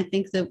vision. I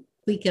think that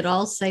we could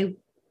all say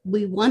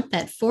we want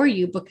that for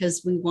you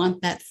because we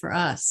want that for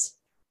us.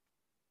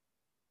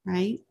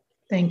 Right?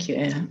 Thank you,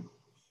 Anne.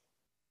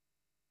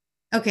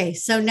 Okay,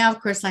 so now,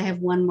 of course, I have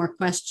one more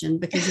question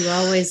because you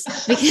always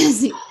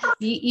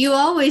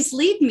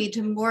lead me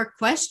to more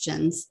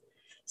questions.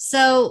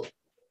 So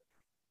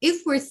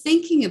if we're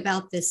thinking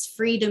about this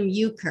freedom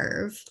U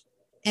curve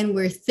and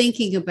we're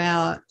thinking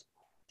about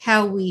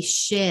how we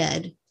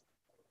shed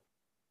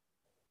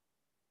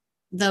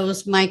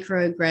those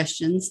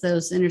microaggressions,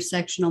 those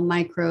intersectional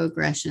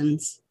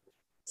microaggressions,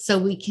 so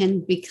we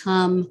can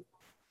become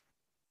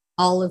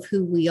all of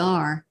who we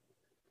are,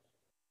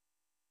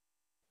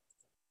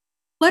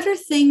 what are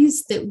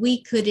things that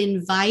we could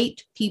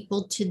invite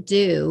people to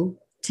do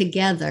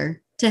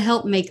together to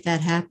help make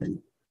that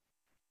happen?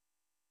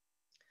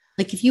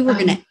 Like if you were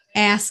going to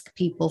ask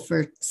people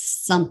for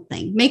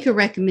something, make a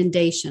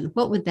recommendation,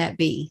 what would that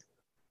be?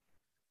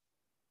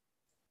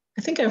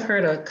 I think I've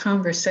heard a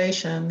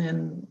conversation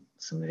in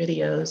some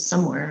videos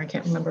somewhere. I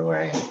can't remember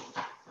where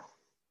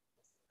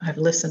I've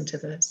listened to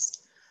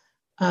this.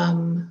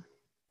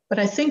 But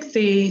I think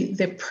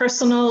the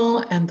personal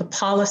and the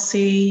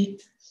policy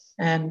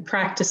and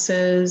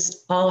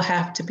practices all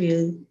have to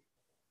be,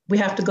 we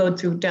have to go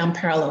down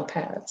parallel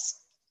paths.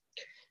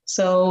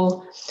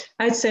 So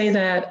I'd say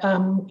that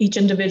each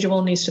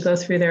individual needs to go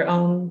through their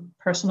own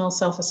personal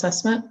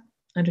self-assessment,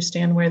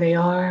 understand where they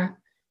are,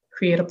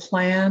 create a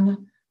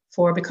plan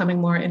for becoming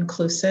more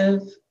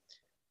inclusive,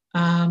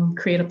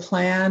 create a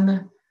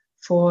plan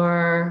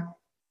for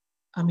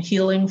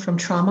healing from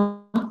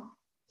trauma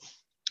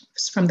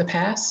from the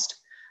past,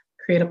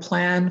 create a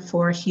plan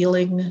for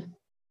healing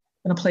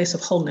in a place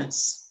of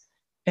wholeness.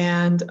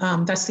 And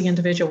that's the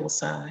individual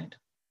side.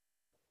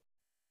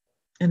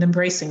 And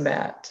embracing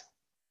that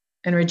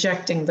and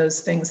rejecting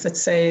those things that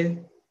say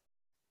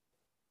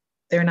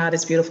they're not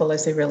as beautiful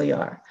as they really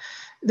are.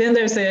 Then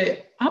there's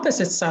the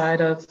opposite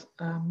side of,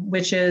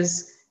 which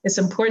is, it's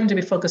important to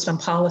be focused on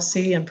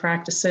policy and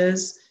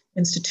practices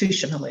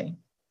institutionally.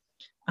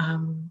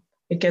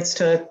 It gets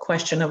to a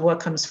question of what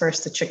comes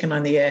first, the chicken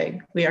or the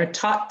egg. We are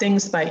taught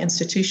things by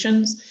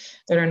institutions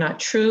that are not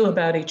true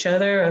about each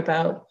other,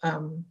 about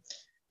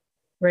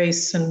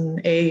race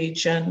and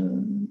age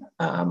and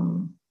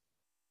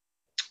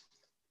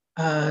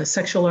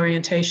sexual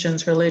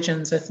orientations,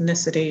 religions,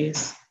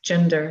 ethnicities,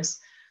 genders.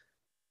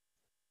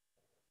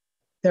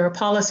 There are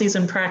policies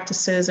and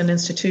practices and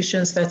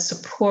institutions that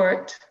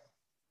support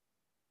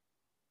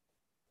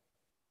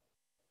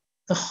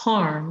the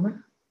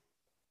harm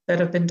that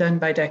have been done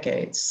by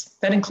decades.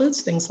 That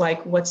includes things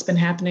like what's been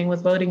happening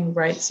with voting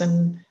rights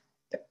and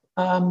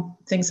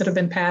things that have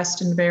been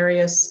passed in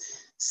various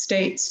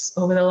states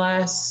over the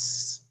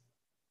last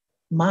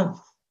month,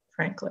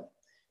 frankly.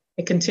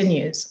 It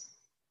continues.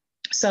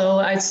 So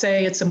I'd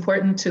say it's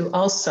important to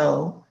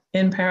also,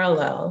 in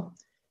parallel,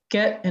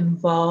 get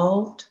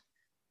involved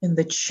in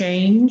the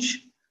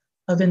change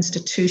of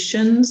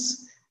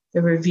institutions,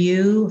 the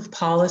review of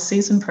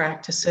policies and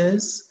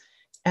practices,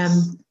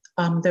 and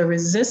the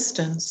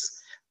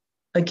resistance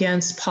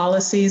against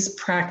policies,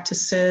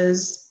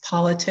 practices,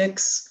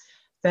 politics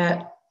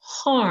that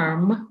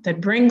harm,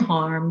 that bring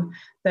harm,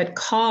 that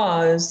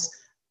cause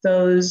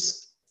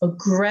those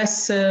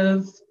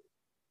aggressive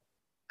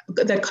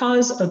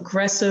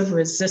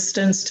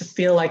resistance to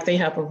feel like they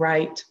have a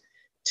right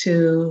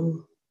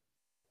to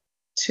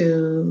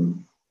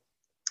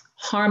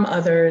harm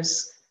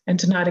others and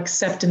to not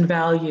accept and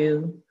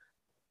value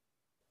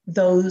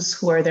those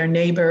who are their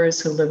neighbors,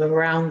 who live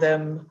around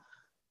them.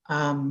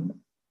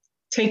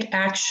 Take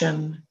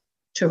action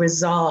to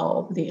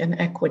resolve the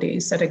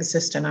inequities that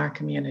exist in our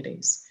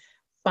communities.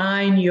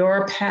 Find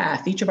your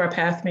path. Each of our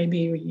paths may be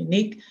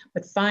unique,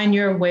 but find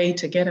your way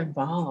to get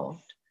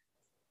involved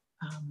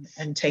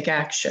and take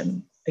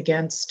action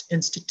against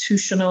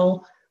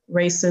institutional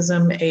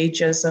racism,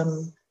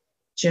 ageism,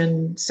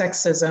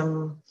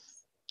 sexism,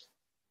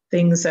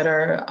 things that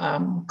are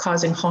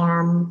causing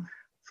harm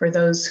for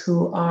those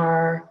who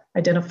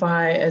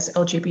identify as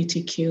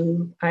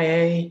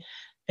LGBTQIA,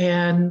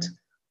 and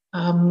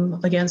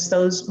against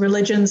those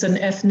religions and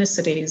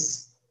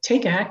ethnicities.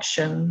 Take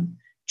action,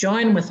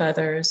 join with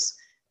others,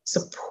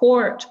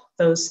 support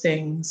those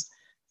things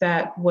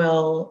that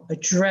will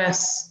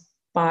address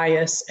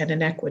bias and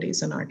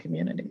inequities in our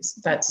communities.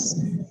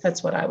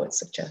 That's what I would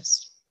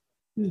suggest.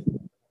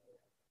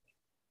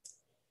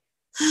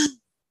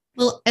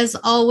 Well, as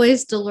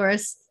always,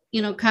 Delores,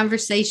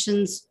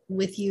 conversations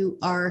with you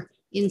are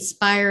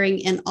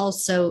inspiring and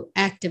also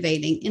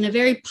activating in a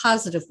very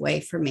positive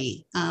way for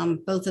me,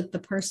 both at the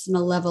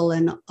personal level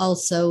and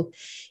also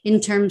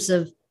in terms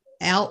of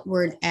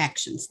outward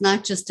actions,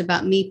 not just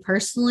about me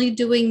personally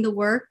doing the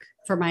work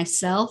for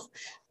myself,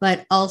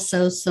 but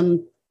also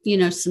some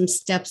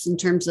steps in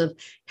terms of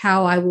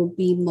how I will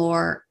be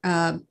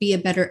a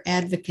better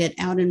advocate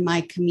out in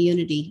my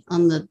community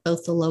on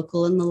both the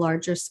local and the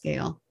larger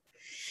scale.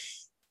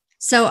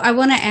 So I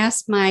want to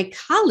ask my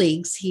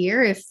colleagues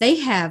here if they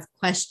have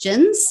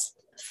questions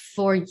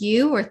for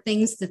you or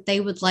things that they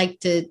would like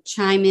to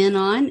chime in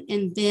on.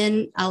 And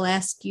then I'll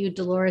ask you,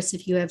 Delores,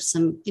 if you have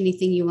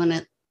anything you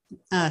want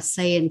to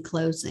say in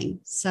closing.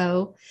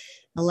 So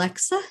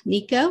Alexa,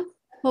 Nico,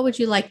 what would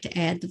you like to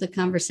add to the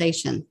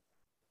conversation?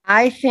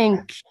 I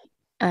think,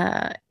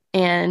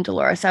 and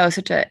Delores, that was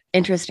such an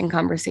interesting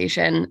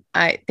conversation.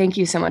 I thank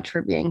you so much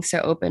for being so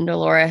open,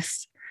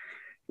 Delores.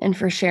 and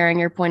for sharing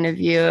your point of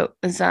view. It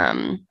was,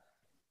 I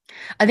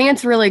think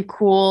it's really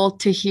cool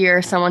to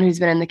hear someone who's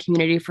been in the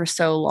community for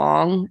so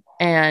long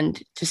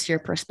and just your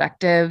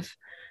perspective.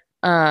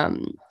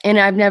 And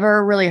I've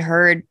never really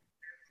heard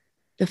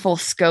the full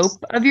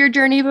scope of your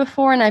journey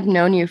before. And I've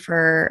known you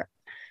for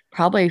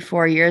probably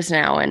 4 years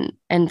now.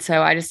 And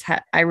so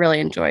I really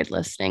enjoyed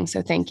listening.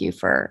 So thank you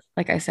for,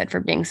 like I said, for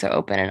being so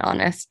open and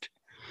honest.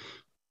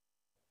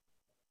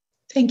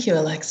 Thank you,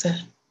 Alexa.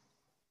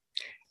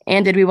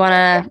 And did we want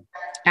to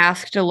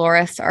ask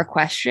Delores our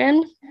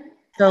question?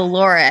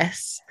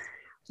 Delores,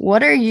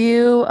 what are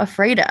you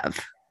afraid of?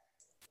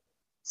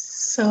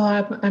 So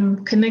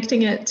I'm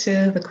connecting it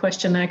to the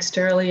question asked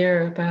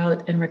earlier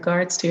about in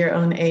regards to your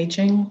own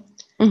aging.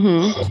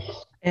 Mm-hmm.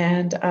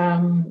 And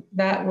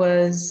that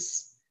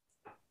was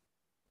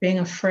being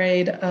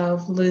afraid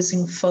of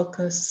losing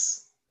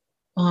focus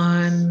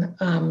on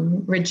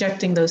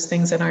rejecting those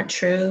things that aren't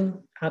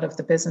true out of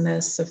the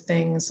business of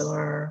things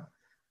or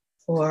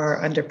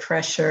under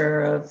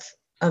pressure of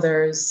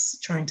others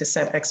trying to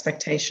set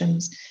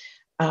expectations.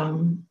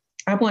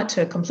 I want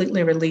to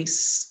completely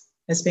release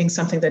as being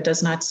something that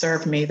does not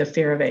serve me, the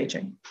fear of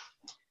aging.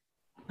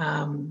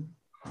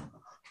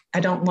 I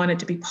don't want it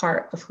to be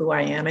part of who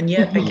I am. And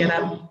yet I get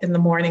up in the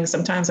morning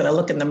sometimes and I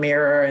look in the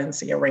mirror and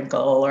see a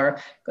wrinkle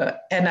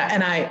and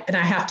I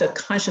have to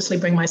consciously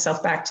bring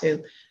myself back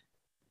to,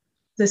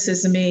 this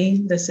is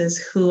me, this is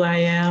who I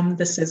am,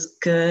 this is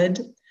good.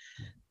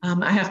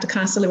 I have to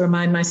constantly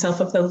remind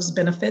myself of those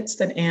benefits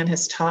that Anne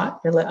has taught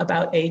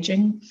about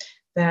aging,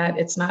 that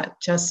it's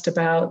not just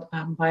about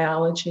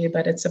biology,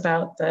 but it's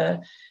about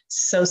the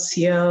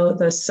social,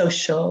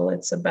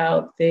 it's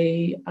about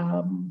the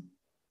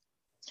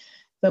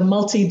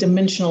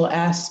multidimensional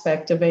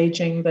aspect of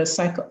aging, the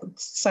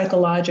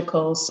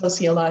psychological,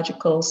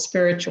 sociological,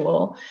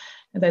 spiritual,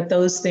 and that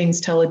those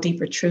things tell a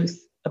deeper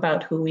truth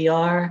about who we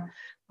are.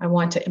 I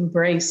want to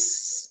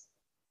embrace,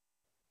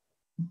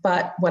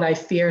 but what I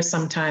fear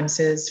sometimes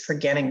is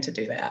forgetting to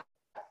do that.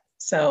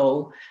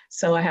 So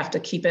I have to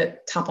keep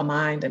it top of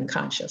mind and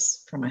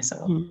conscious for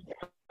myself.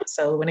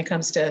 So when it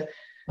comes to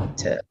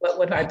what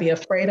would I be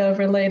afraid of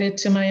related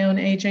to my own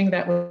aging,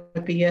 that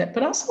would be it.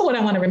 But also what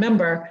I want to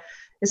remember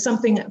is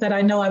something that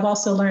I know I've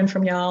also learned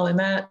from y'all, and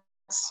that's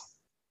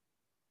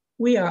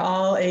we are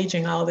all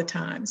aging all the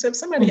time. So if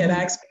somebody had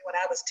asked me when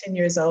I was 10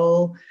 years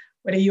old,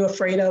 what are you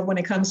afraid of when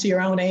it comes to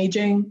your own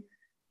aging?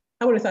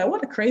 I would have thought,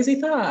 what a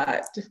crazy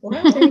thought.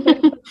 Why is anybody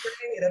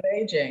afraid of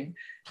aging?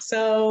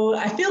 So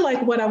I feel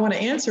like what I want to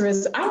answer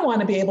is I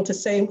want to be able to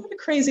say, what a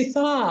crazy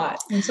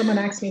thought when someone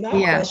asks me that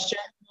question.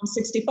 I'm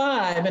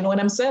 65 and when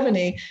I'm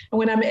 70 and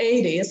when I'm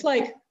 80, it's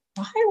like,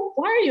 why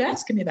are you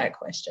asking me that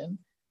question?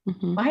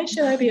 Why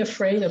should I be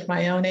afraid of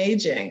my own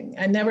aging?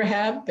 I never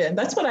have been.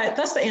 That's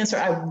the answer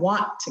I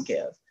want to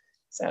give.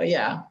 So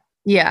yeah.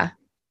 Yeah.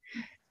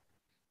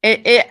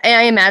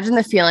 I imagine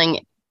the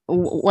feeling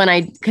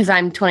because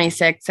I'm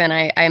 26 and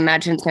I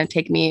imagine it's going to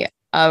take me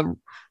a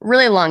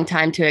really long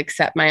time to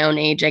accept my own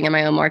aging and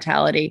my own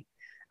mortality.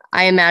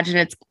 I imagine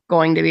it's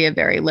going to be a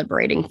very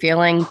liberating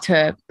feeling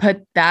to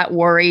put that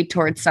worry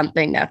towards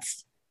something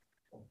that's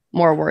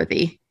more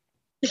worthy.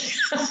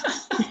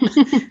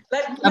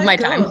 let my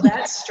go time. of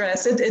that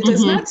stress. It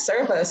does not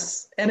serve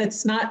us. And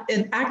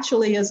it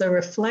actually is a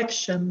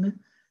reflection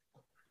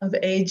of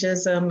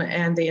ageism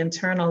and the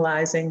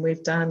internalizing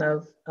we've done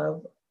of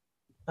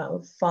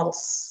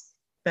false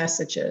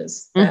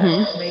messages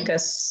that make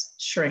us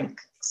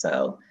shrink.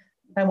 So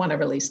I want to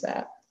release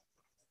that.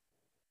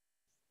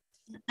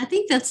 I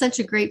think that's such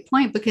a great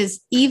point,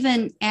 because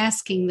even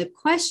asking the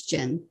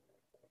question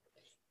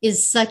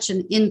is such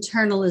an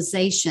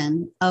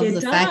internalization of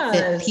the fact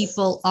that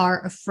people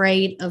are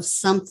afraid of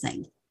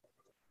something,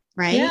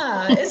 right?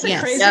 Yeah, it's a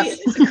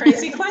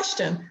crazy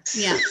question.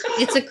 Yeah,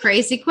 it's a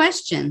crazy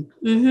question.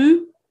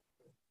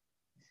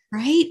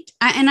 Right?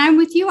 And I'm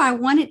with you. I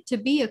want it to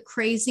be a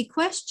crazy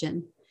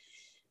question.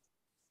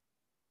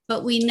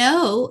 But we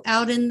know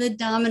out in the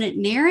dominant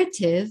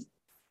narrative,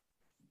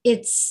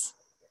 it's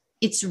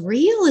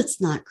real.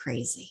 It's not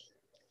crazy.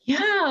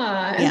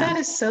 Yeah, and that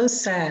is so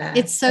sad.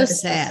 It's so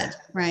sad,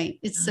 right?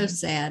 It's so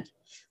sad.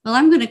 Well,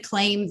 I'm going to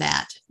claim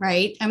that,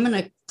 right? I'm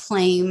going to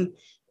claim,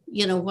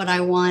 what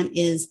I want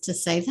is to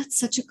say, that's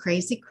such a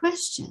crazy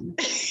question.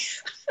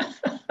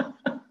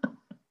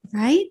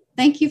 Right?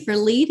 Thank you for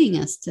leading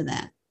us to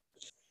that.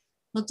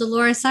 Well,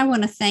 Delores, I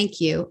want to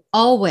thank you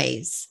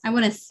always. I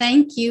want to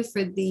thank you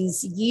for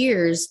these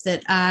years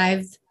that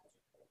I've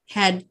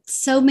had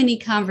so many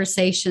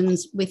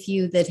conversations with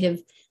you that have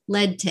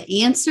led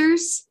to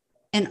answers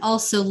and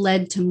also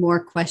led to more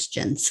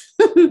questions.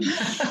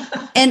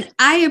 And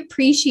I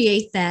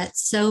appreciate that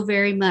so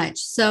very much.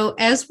 So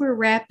as we're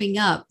wrapping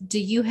up, do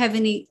you have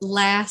any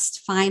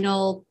last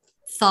final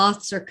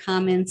thoughts or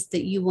comments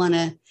that you want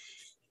to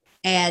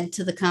add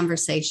to the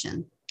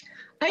conversation?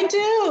 I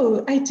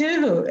do.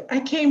 I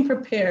came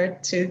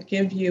prepared to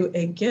give you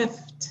a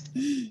gift.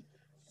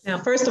 Now,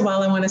 first of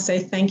all, I want to say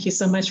thank you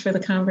so much for the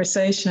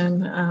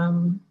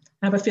conversation.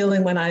 I have a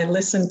feeling when I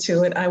listen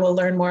to it, I will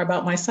learn more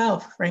about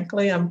myself.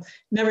 Frankly, I'm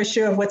never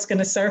sure of what's going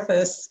to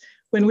surface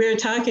when we're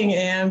talking,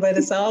 Anne, but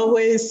it's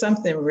always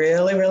something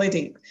really, really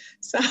deep.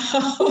 So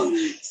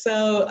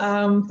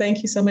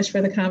thank you so much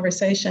for the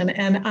conversation.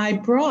 And I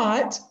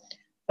brought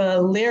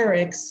the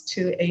lyrics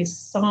to a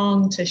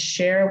song to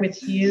share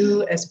with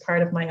you as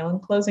part of my own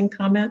closing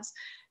comments.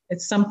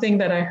 It's something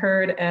that I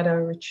heard at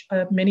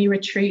a mini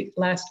retreat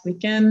last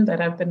weekend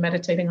that I've been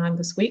meditating on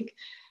this week.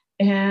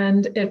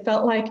 And it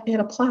felt like it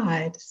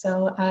applied.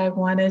 So I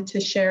wanted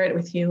to share it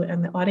with you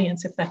and the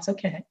audience, if that's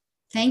okay.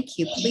 Thank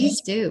you.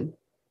 Please do.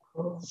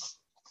 Cool.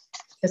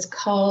 It's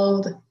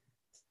called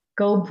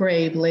Go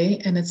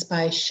Bravely, and it's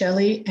by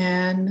Shelley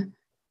Ann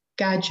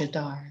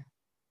Gajadar.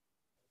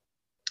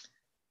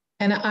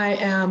 And I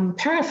am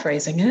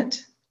paraphrasing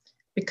it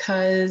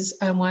because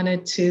I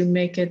wanted to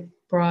make it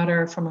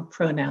broader from a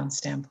pronoun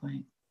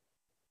standpoint.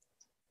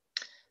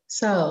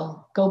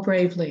 So, go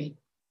bravely.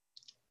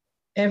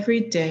 Every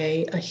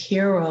day, a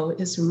hero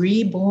is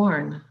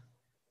reborn.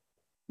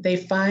 They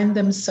find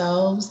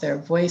themselves, their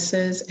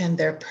voices, and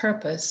their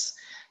purpose,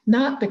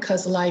 not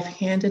because life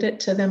handed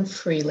it to them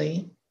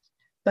freely,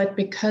 but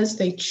because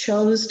they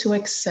chose to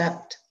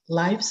accept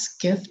life's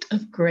gift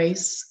of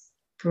grace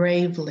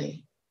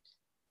bravely.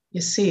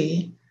 You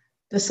see,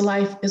 this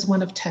life is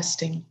one of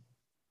testing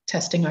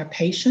our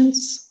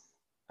patience,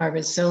 our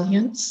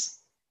resilience,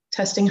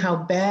 testing how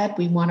bad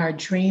we want our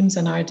dreams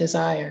and our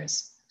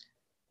desires.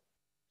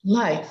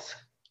 Life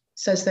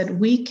says that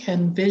we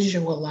can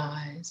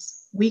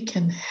visualize, we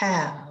can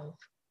have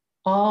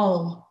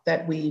all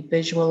that we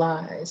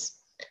visualize.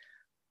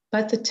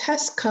 But the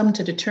tests come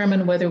to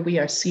determine whether we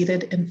are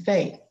seated in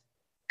faith,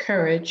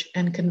 courage,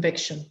 and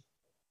conviction.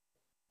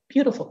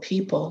 Beautiful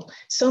people,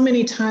 so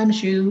many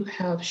times you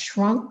have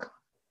shrunk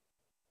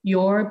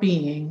your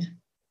being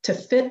to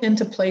fit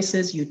into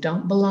places you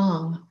don't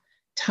belong.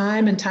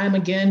 Time and time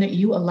again,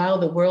 you allow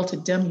the world to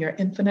dim your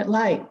infinite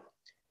light.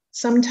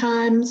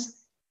 Sometimes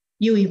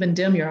you even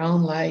dim your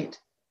own light.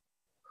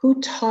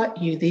 Who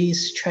taught you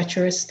these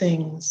treacherous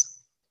things?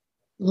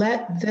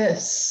 Let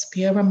this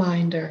be a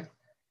reminder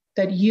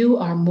that you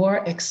are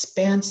more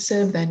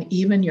expansive than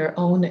even your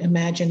own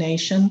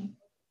imagination.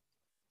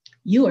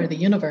 You are the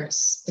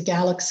universe, the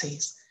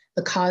galaxies,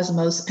 the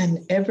cosmos, and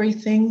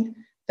everything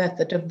that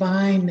the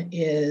divine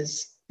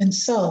is. And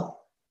so,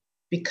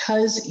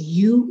 because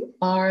you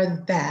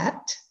are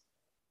that,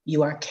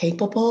 you are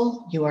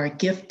capable, you are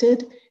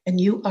gifted,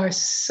 and you are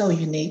so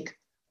unique.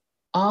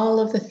 All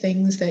of the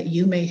things that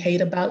you may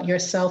hate about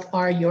yourself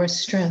are your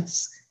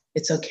strengths.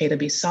 It's okay to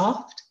be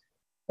soft,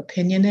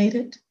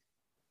 opinionated,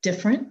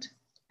 different,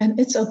 and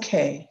it's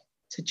okay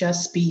to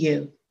just be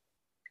you.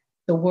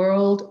 The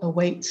world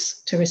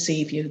awaits to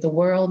receive you. The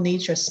world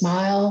needs your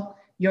smile,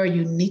 your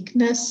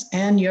uniqueness,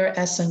 and your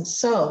essence.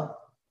 So,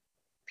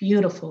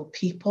 beautiful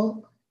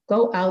people,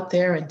 go out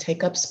there and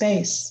take up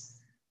space.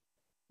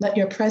 Let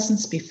your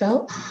presence be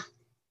felt.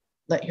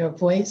 Let your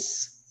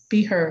voice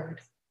be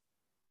heard.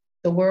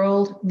 The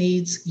world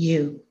needs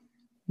you.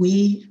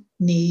 We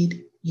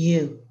need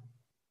you.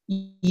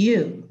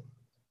 You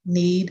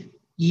need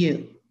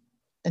you.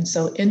 And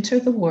so enter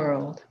the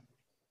world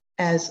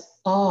as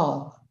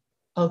all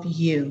of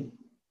you.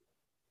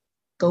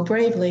 Go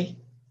bravely.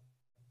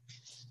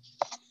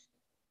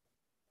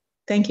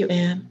 Thank you,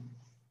 Anne.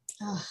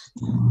 Oh,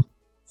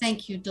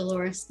 thank you,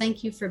 Delores.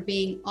 Thank you for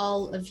being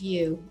all of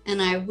you.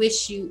 And I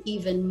wish you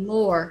even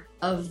more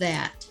of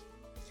that.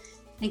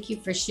 Thank you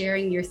for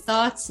sharing your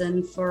thoughts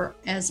and for,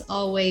 as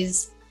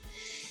always,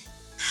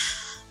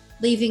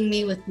 leaving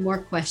me with more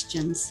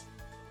questions.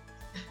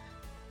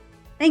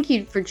 Thank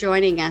you for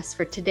joining us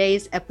for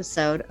today's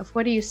episode of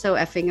What Are You So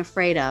Effing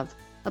Afraid Of?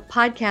 A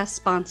podcast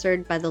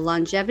sponsored by the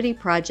Longevity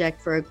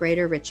Project for a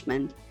Greater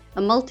Richmond,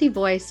 a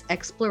multi-voice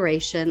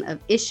exploration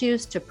of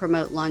issues to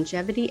promote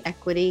longevity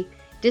equity,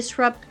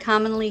 disrupt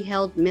commonly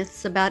held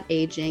myths about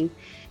aging,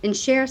 and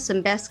share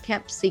some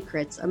best-kept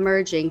secrets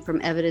emerging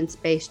from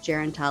evidence-based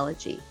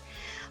gerontology.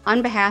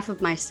 On behalf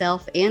of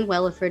myself, Anne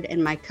Welleford,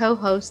 and my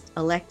co-hosts,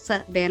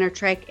 Alexa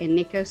Aartrijk and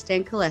Nico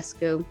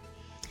Stanculescu,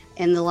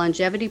 and the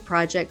Longevity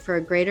Project for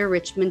a Greater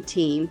Richmond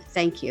team,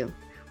 thank you.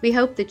 We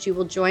hope that you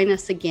will join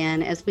us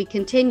again as we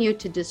continue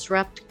to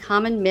disrupt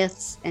common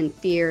myths and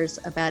fears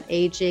about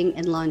aging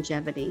and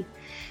longevity.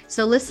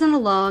 So listen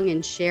along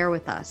and share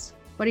with us.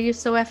 What are you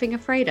so effing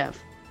afraid of?